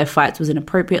some of their fights was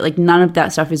inappropriate, like none of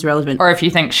that stuff is relevant. Or if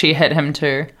you think she hit him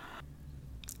too.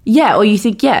 Yeah, or you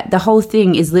think, the whole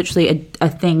thing is literally a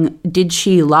thing. Did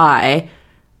she lie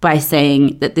by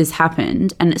saying that this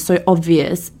happened? And it's so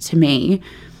obvious to me,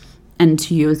 and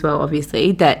to you as well,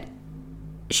 obviously, that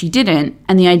she didn't.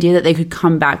 And the idea that they could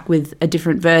come back with a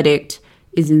different verdict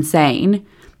is insane.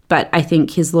 But I think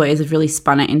his lawyers have really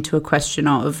spun it into a question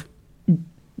of,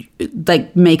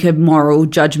 like, make a moral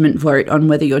judgment vote on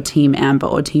whether you're Team Amber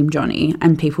or Team Johnny.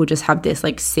 And people just have this,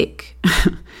 like, sick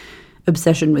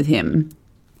obsession with him.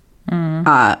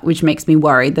 Which makes me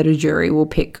worried that a jury will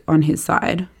pick on his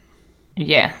side.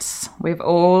 Yes. We've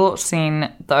all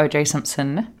seen the O.J.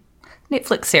 Simpson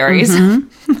Netflix series.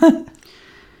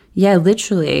 Yeah,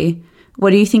 literally. What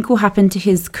do you think will happen to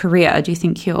his career? Do you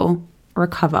think he'll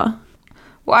recover?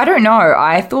 Well, I don't know.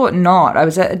 I thought not. I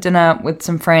was at a dinner with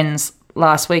some friends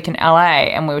last week in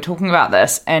LA and we were talking about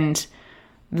this, and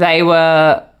they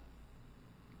were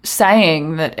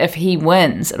saying that if he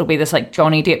wins, it'll be this like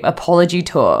Johnny Depp apology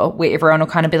tour where everyone will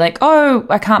kind of be like, oh,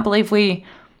 I can't believe we,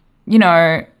 you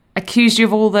know, accused you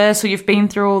of all this, or you've been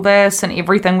through all this, and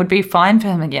everything would be fine for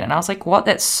him again. And I was like, what?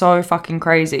 That's so fucking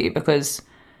crazy, because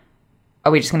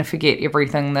are we just going to forget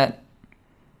everything that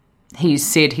he's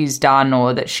said he's done,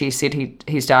 or that she said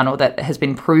he's done, or that has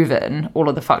been proven, all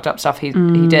of the fucked up stuff he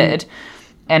did,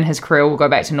 and his career will go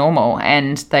back to normal?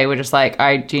 And they were just like,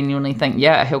 I genuinely think,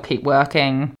 yeah, he'll keep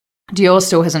working. Dior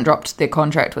still hasn't dropped their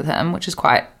contract with him, which is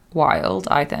quite wild,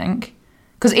 I think.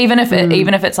 Because even if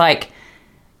it's like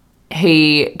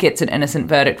he gets an innocent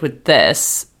verdict with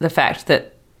this, the fact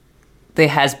that there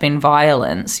has been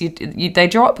violence, they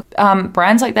drop,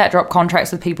 brands like that drop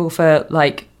contracts with people for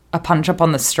like a punch up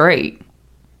on the street.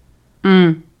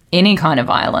 Any kind of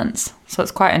violence. So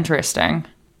it's quite interesting.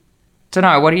 Don't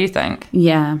know, what do you think?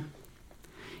 Yeah,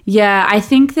 I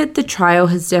think that the trial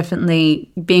has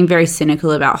definitely been very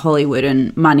cynical about Hollywood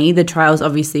and money. The trial's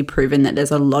obviously proven that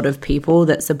there's a lot of people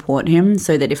that support him,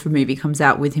 so that if a movie comes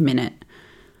out with him in it,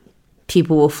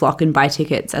 people will flock and buy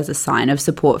tickets as a sign of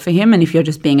support for him. And if you're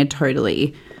just being a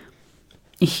totally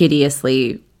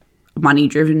hideously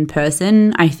money-driven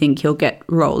person, I think he'll get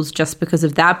roles just because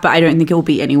of that, but I don't think it will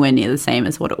be anywhere near the same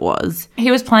as what it was.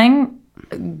 He was playing,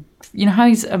 you know how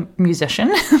he's a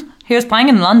musician? He was playing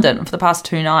in London for the past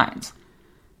 2 nights.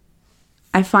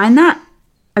 I find that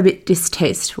a bit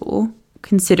distasteful,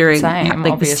 considering Same,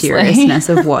 like obviously. the seriousness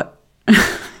of what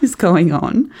is going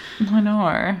on. I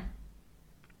know.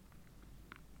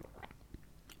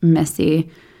 Messy.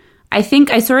 I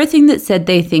think I saw a thing that said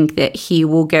they think that he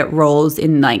will get roles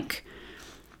in like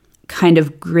kind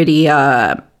of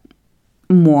grittier,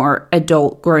 more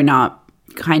adult, grown up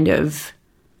kind of,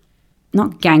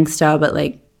 not gangster, but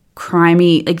like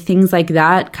crimey, like things like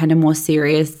that, kind of more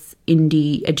serious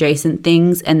indie adjacent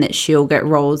things, and that she'll get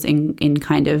roles in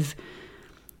kind of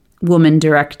woman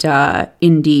director,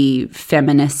 indie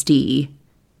feministy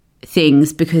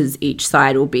things, because each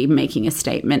side will be making a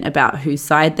statement about whose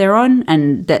side they're on,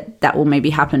 and that will maybe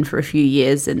happen for a few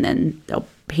years and then they'll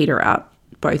peter out,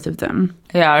 both of them.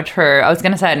 Yeah, true. I was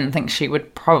going to say I didn't think she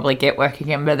would probably get work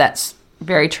again, but that's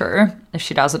very true. If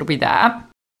she does, it'll be that.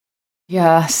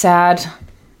 Yeah, sad.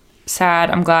 Sad.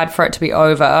 I'm glad for it to be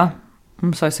over.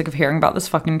 I'm so sick of hearing about this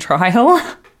fucking trial.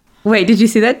 Wait, did you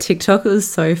see that TikTok? It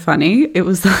was so funny. It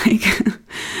was like,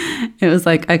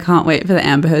 I can't wait for the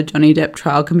Amber Heard Johnny Depp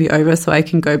trial can be over so I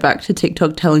can go back to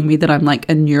TikTok telling me that I'm like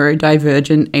a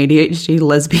neurodivergent ADHD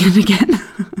lesbian again.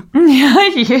 Yeah,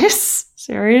 yes.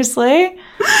 Seriously?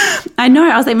 I know.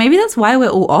 I was like, maybe that's why we're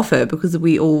all off it, because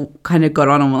we all kind of got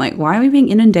on and we're like, why are we being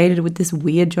inundated with this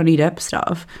weird Johnny Depp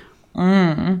stuff?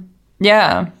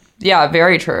 Yeah. Yeah,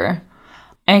 very true.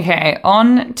 Okay,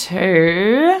 on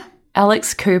to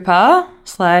Alex Cooper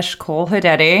 / Call Her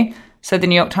Daddy. So the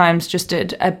New York Times just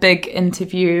did a big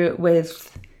interview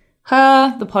with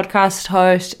her, the podcast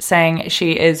host, saying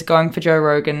she is going for Joe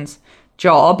Rogan's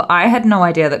job. I had no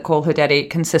idea that Call Her Daddy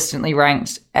consistently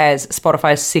ranked as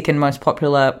Spotify's second most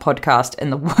popular podcast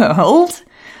in the world,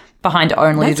 behind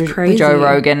only the Joe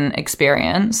Rogan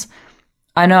Experience.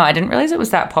 I know, I didn't realize it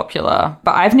was that popular,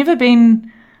 but I've never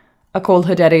been a Call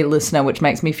Her Daddy listener, which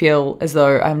makes me feel as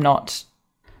though I'm not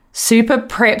super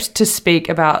prepped to speak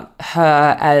about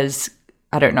her as,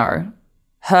 I don't know,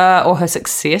 her or her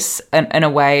success in a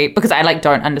way, because I like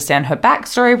don't understand her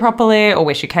backstory properly or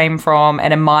where she came from.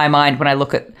 And in my mind, when I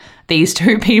look at these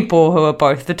two people who are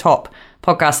both the top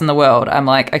podcasts in the world, I'm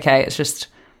like, okay, it's just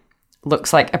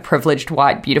looks like a privileged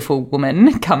white beautiful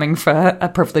woman coming for a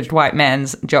privileged white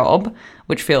man's job,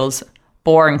 which feels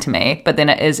boring to me. But then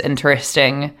it is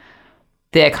interesting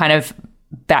their kind of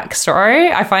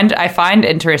backstory. I find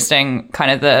interesting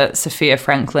kind of the Sophia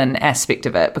Franklin aspect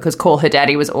of it, because Call Her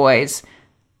Daddy was always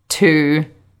two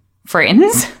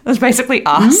friends. It was basically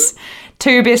us,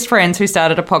 two best friends who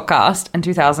started a podcast in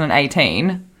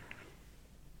 2018.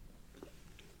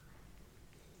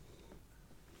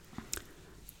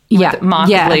 Yeah, with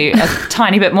markedly a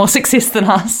tiny bit more success than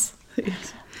us.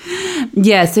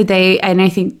 Yeah, so I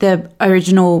think the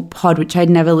original pod, which I'd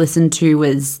never listened to,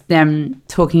 was them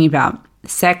talking about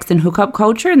sex and hookup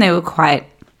culture, and they were quite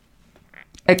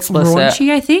explicit.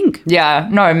 Raunchy, I think. Yeah,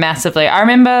 no, massively. I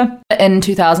remember in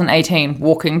 2018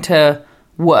 walking to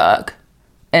work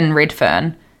in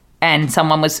Redfern, and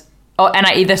someone was, and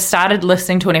I either started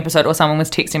listening to an episode or someone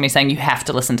was texting me saying, you have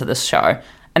to listen to this show.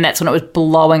 And that's when it was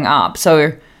blowing up.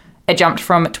 So it jumped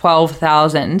from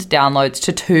 12,000 downloads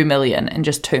to 2 million in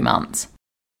just 2 months.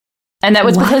 And that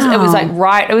was because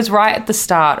it was right at the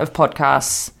start of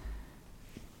podcasts,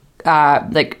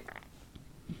 like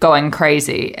going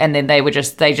crazy. And then they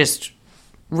just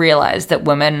realized that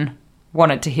women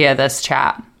wanted to hear this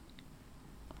chat.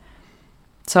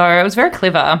 So it was very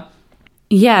clever.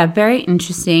 Yeah, very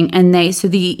interesting. And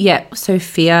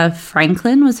Sophia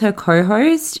Franklin was her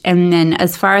co-host. And then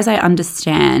as far as I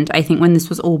understand, I think when this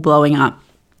was all blowing up,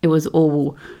 it was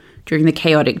all during the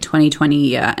chaotic 2020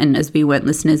 year. And as we weren't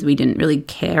listeners, we didn't really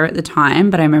care at the time.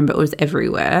 But I remember it was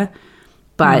everywhere.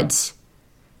 But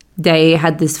they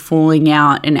had this falling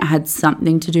out, and it had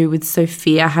something to do with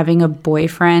Sophia having a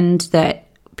boyfriend that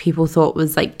people thought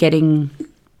was like getting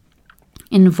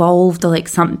involved or like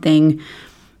something.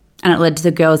 And it led to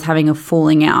the girls having a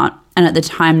falling out. And at the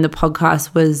time, the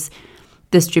podcast was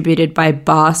distributed by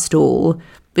Barstool,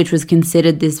 which was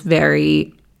considered this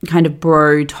very kind of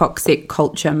bro, toxic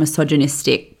culture,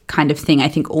 misogynistic kind of thing. I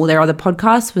think all their other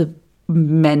podcasts were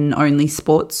men-only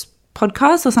sports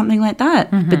podcasts or something like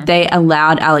that. Mm-hmm. But they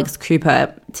allowed Alex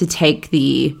Cooper to take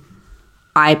the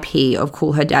IP of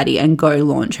Call Her Daddy and go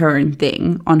launch her own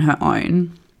thing on her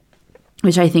own,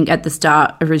 which I think at the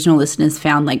start original listeners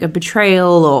found like a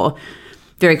betrayal or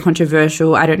very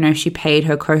controversial. I don't know if she paid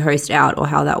her co-host out or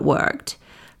how that worked.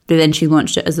 But then she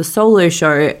launched it as a solo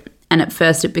show, And at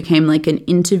first it became like an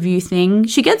interview thing.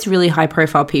 She gets really high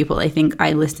profile people. I think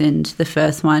I listened to the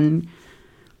first one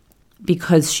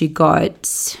because she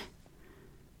got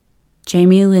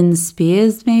Jamie Lynn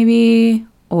Spears maybe,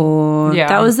 or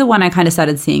that was the one I kind of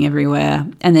started seeing everywhere.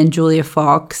 And then Julia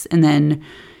Fox, and then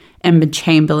Emma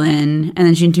Chamberlain, and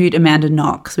then she interviewed Amanda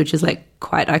Knox, which is like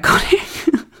quite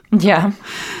iconic. Yeah.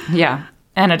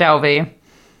 Anna Delvey.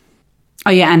 Oh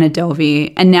yeah, Anna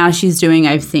Delvey. And now she's doing,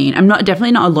 I'm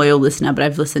definitely not a loyal listener, but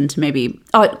I've listened to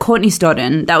Courtney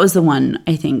Stodden. That was the one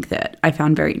I think that I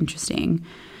found very interesting.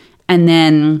 And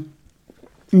then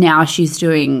now she's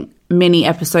doing many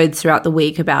episodes throughout the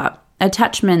week about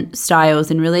attachment styles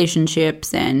and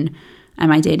relationships and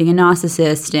am I dating a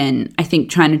narcissist? And I think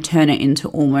trying to turn it into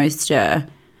almost a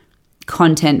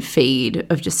content feed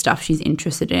of just stuff she's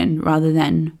interested in rather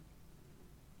than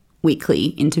weekly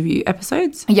interview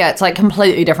episodes. Yeah, it's like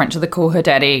completely different to the Call Her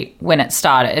Daddy when it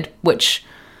started, which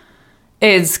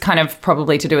is kind of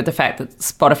probably to do with the fact that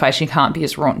Spotify, she can't be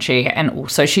as raunchy. And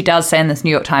also she does say in this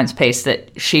New York Times piece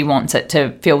that she wants it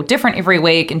to feel different every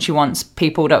week, and she wants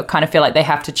people to kind of feel like they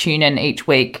have to tune in each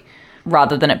week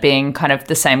rather than it being kind of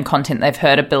the same content they've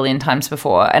heard a billion times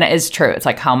before. And it is true. It's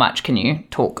like, how much can you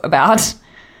talk about?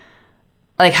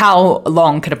 Like, how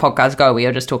long could a podcast go where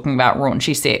you're just talking about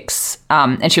raunchy sex?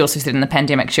 And she also said in the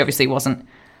pandemic, she obviously wasn't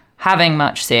having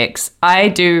much sex. I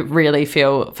do really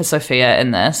feel for Sophia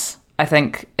in this. I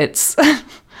think it's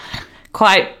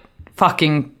quite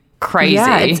fucking crazy.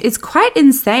 Yeah, it's quite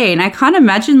insane. I can't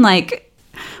imagine, like,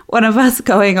 one of us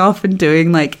going off and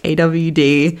doing, like,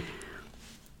 AWD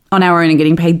on our own and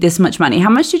getting paid this much money. How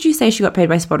much did you say she got paid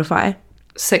by Spotify?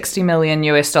 $60 million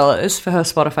US for her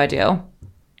Spotify deal.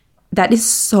 That is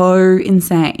so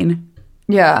insane.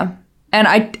 Yeah. And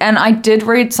I did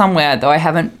read somewhere, though I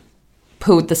haven't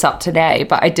pulled this up today,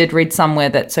 but I did read somewhere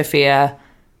that Sophia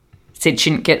said she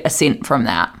didn't get a cent from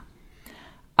that.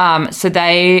 So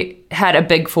they had a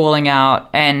big falling out,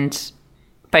 and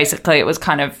basically it was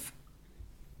kind of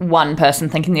one person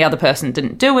thinking the other person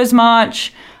didn't do as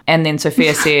much. And then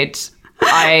Sophia said,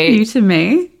 You to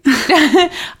me?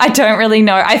 I don't really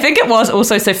know. I think it was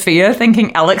also Sophia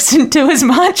thinking Alex didn't do as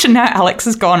much, and now Alex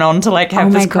has gone on to like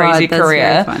have this crazy career.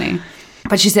 That's very funny.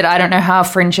 But she said, I don't know how a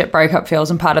friendship breakup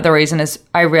feels, and part of the reason is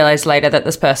I realized later that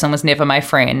this person was never my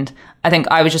friend. I think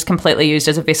I was just completely used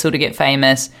as a vessel to get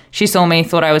famous. She saw me,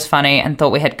 thought I was funny, and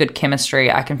thought we had good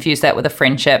chemistry. I confused that with a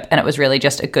friendship, and it was really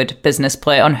just a good business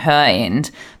play on her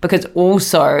end. Because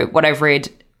also what I've read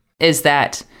is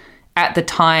that at the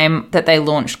time that they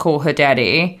launched Call Her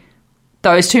Daddy,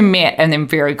 those two met and then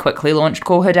very quickly launched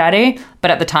Call Her Daddy.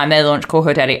 But at the time they launched Call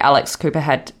Her Daddy, Alex Cooper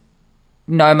had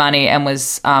no money and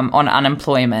was on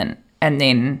unemployment, and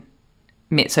then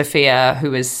met Sophia,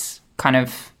 who was kind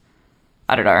of,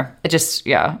 I don't know, it just,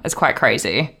 yeah, it's quite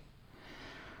crazy.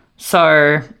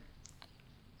 So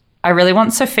I really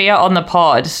want Sophia on the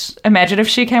pod. Imagine if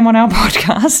she came on our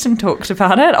podcast and talked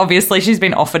about it. Obviously she's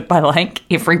been offered by like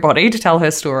everybody to tell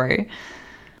her story.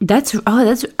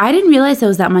 I didn't realize there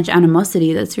was that much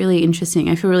animosity. That's really interesting.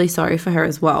 I feel really sorry for her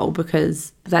as well,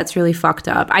 because that's really fucked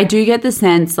up. I do get the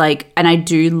sense, like, and I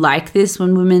do like this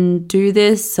when women do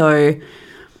this, so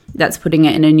that's putting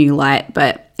it in a new light.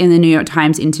 But in the New York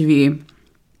Times interview,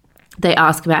 they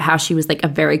ask about how she was like a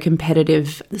very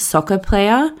competitive soccer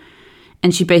player,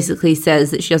 and she basically says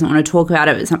that she doesn't want to talk about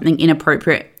it, but something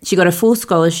inappropriate. She got a full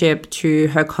scholarship to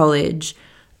her college,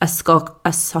 a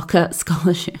soccer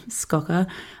scholarship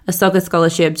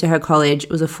to her college.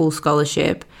 It was a full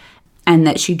scholarship, and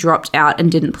that she dropped out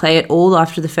and didn't play at all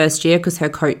after the first year because her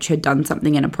coach had done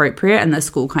something inappropriate, and the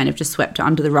school kind of just swept her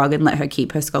under the rug and let her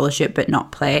keep her scholarship but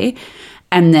not play,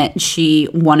 and that she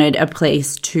wanted a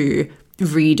place to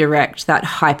redirect that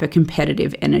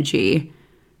hyper-competitive energy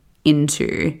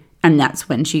into. And that's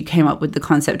when she came up with the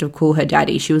concept of Call Her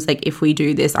Daddy. She was like, if we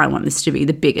do this, I want this to be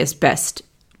the biggest, best.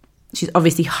 She's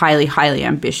obviously highly, highly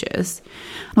ambitious,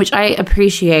 which I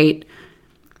appreciate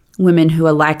women who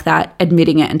are like that,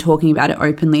 admitting it and talking about it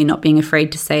openly, not being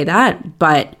afraid to say that.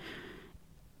 But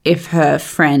if her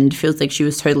friend feels like she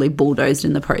was totally bulldozed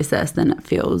in the process, then it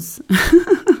feels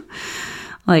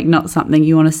like not something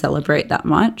you want to celebrate that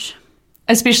much.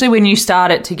 Especially when you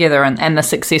start it together, and the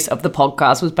success of the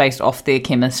podcast was based off their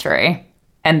chemistry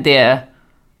and their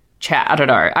chat. I don't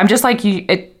know. I'm just like,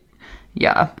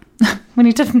 yeah. We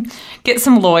need to get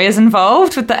some lawyers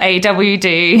involved with the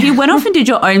AWD. You went off and did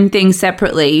your own thing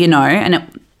separately, you know, and it...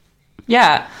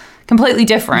 Yeah, completely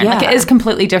different. Yeah. Like, it is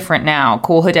completely different now.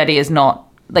 Call Her Daddy is not,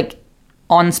 like,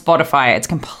 on Spotify, it's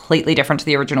completely different to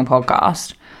the original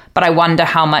podcast. But I wonder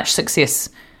how much success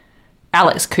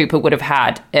Alex Cooper would have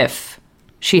had if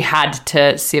she had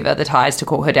to sever the ties to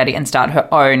Call Her Daddy and start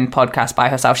her own podcast by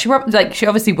herself. She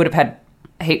obviously would have had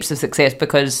heaps of success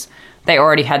because they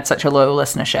already had such a low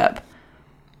listenership.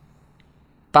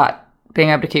 But being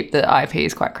able to keep the IP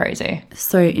is quite crazy.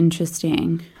 So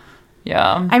interesting.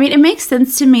 Yeah. I mean, it makes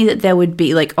sense to me that there would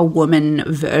be like a woman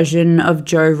version of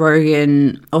Joe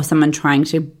Rogan or someone trying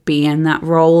to be in that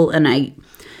role. And I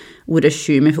would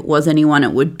assume if it was anyone,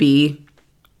 it would be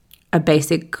a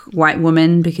basic white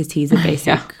woman because he's a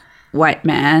basic white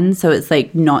man. So it's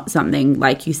like not something,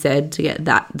 like you said, to get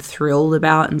that thrilled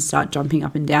about and start jumping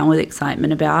up and down with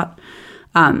excitement about.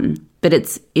 But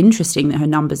it's interesting that her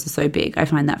numbers are so big. I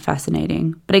find that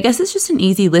fascinating. But I guess it's just an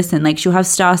easy listen. Like she'll have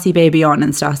Stacey Baby on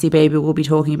and Stacey Baby will be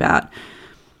talking about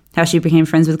how she became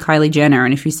friends with Kylie Jenner.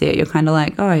 And if you see it, you're kind of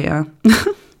like, oh, yeah.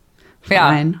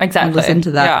 Yeah, exactly. I'll listen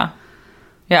to that.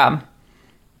 Yeah.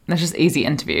 It's just easy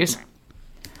interviews.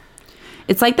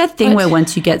 It's like that thing where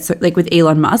once you get so, like with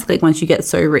Elon Musk, like once you get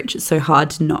so rich, it's so hard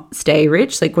to not stay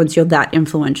rich. Like once you're that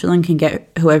influential and can get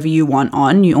whoever you want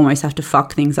on, you almost have to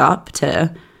fuck things up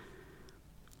to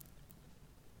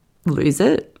lose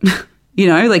it. You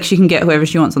know, like she can get whoever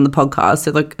she wants on the podcast.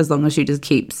 So like as long as she just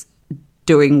keeps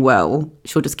doing well,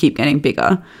 she'll just keep getting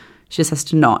bigger. She just has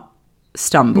to not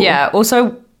stumble. Yeah.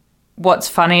 Also, what's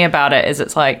funny about it is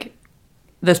it's like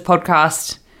this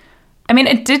podcast, I mean,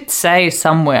 it did say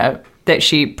somewhere that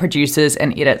she produces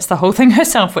and edits the whole thing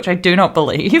herself, which I do not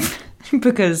believe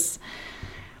because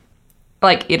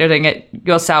like editing it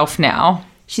yourself now.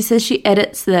 She says she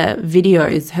edits the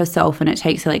videos herself and it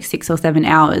takes her like 6 or 7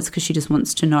 hours because she just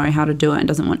wants to know how to do it and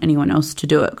doesn't want anyone else to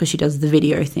do it because she does the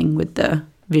video thing with the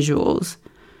visuals.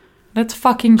 That's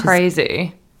fucking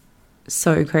crazy.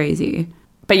 So crazy.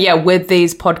 But yeah, with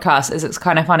these podcasts, it's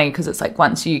kind of funny because it's like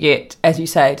once you get, as you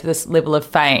say, to this level of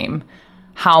fame,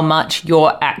 how much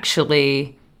you're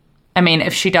actually, I mean,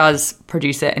 if she does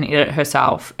produce it and edit it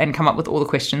herself and come up with all the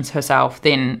questions herself,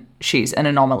 then she's an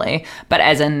anomaly. But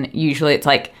as in, usually it's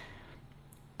like,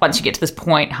 once you get to this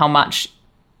point, how much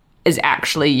is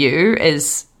actually you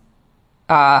is,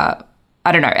 I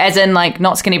don't know, as in like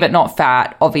not skinny but not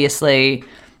fat, obviously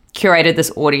curated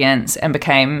this audience and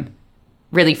became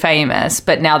really famous.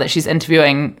 But now that she's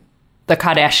interviewing the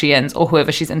Kardashians or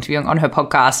whoever she's interviewing on her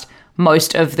podcast,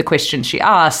 most of the questions she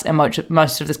asks and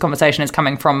most of this conversation is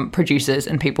coming from producers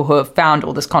and people who have found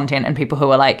all this content and people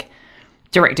who are like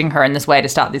directing her in this way to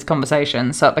start these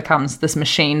conversations. So it becomes this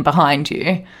machine behind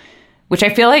you, which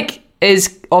I feel like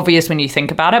is obvious when you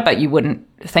think about it, but you wouldn't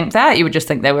think that. You would just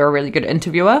think they were a really good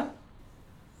interviewer.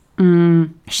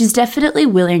 She's definitely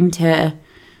willing to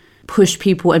push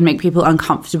people and make people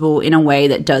uncomfortable in a way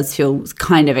that does feel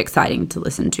kind of exciting to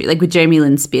listen to. Like with Jamie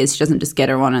Lynn Spears, she doesn't just get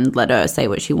her on and let her say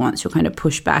what she wants. She'll kind of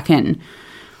push back and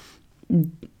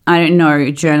I don't know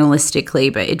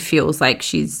journalistically, but it feels like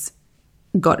she's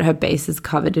got her bases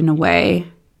covered in a way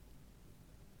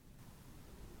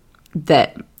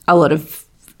that a lot of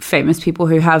famous people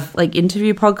who have like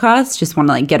interview podcasts just want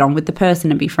to like get on with the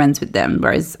person and be friends with them.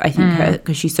 Whereas I think her,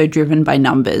 because she's so driven by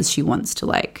numbers, she wants to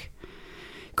like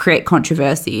create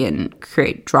controversy and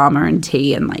create drama and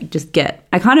tea and like just get,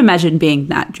 I can't imagine being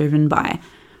that driven by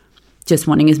just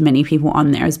wanting as many people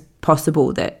on there as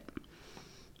possible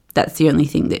that's the only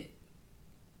thing that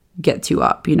gets you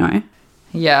up, you know?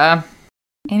 Yeah.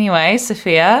 Anyway,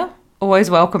 Sophia, always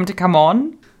welcome to come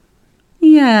on.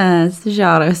 Yes,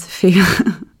 Jaro, Sophia.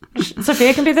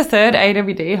 Sophia can be the third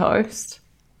AWD host.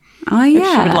 Oh, yeah.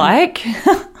 If she would like.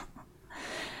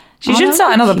 She should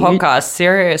start another podcast,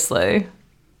 seriously.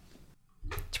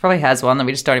 She probably has one that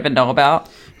we just don't even know about.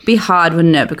 It'd be hard,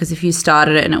 wouldn't it? Because if you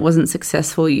started it and it wasn't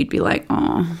successful, you'd be like,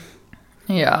 oh.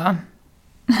 Yeah.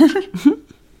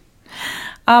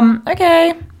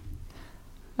 Okay.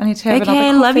 I need to have another coffee.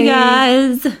 Okay, love you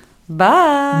guys.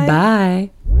 Bye. Bye.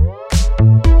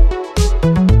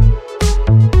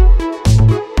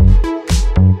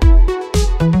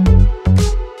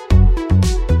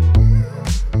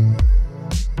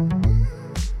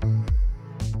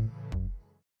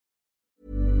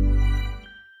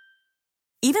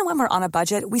 Even when we're on a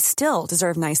budget, we still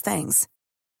deserve nice things.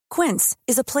 Quince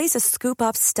is a place to scoop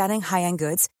up stunning high-end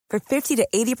goods for 50 to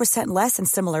 80% less than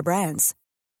similar brands.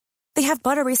 They have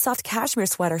buttery soft cashmere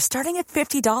sweaters starting at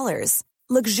 $50,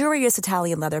 luxurious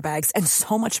Italian leather bags, and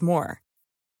so much more.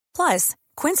 Plus,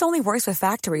 Quince only works with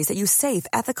factories that use safe,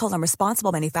 ethical, and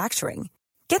responsible manufacturing.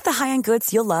 Get the high-end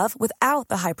goods you'll love without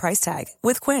the high price tag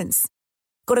with Quince.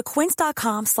 Go to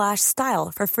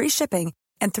quince.com/style for free shipping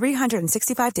and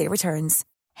 365-day returns.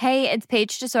 Hey, it's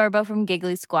Paige DeSorbo from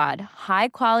Giggly Squad. High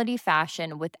quality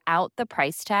fashion without the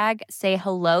price tag. Say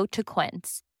hello to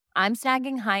Quince. I'm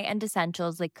snagging high-end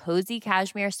essentials like cozy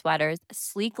cashmere sweaters,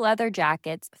 sleek leather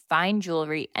jackets, fine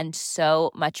jewelry, and so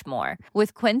much more.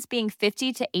 With Quince being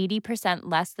 50 to 80%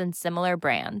 less than similar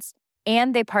brands.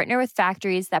 And they partner with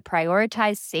factories that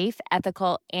prioritize safe,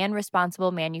 ethical, and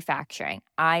responsible manufacturing.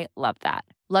 I love that.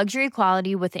 Luxury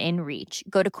quality within reach.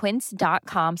 Go to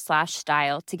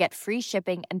quince.com/style to get free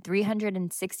shipping and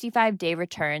 365-day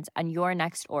returns on your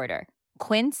next order.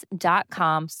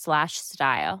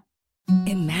 Quince.com/style.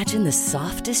 Imagine the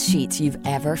softest sheets you've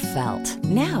ever felt.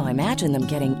 Now imagine them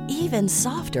getting even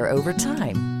softer over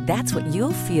time. That's what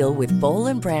you'll feel with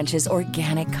Boll & Branch's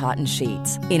organic cotton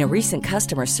sheets. In a recent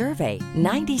customer survey,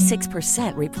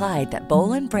 96% replied that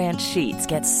Boll & Branch sheets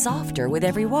get softer with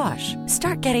every wash.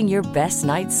 Start getting your best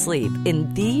night's sleep in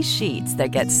these sheets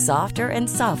that get softer and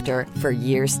softer for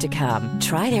years to come.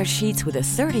 Try their sheets with a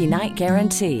 30-night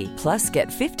guarantee. Plus, get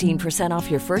 15%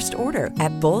 off your first order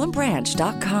at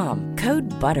bollandbranch.com. Code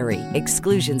BUTTERY.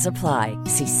 Exclusions apply.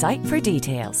 See site for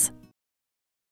details.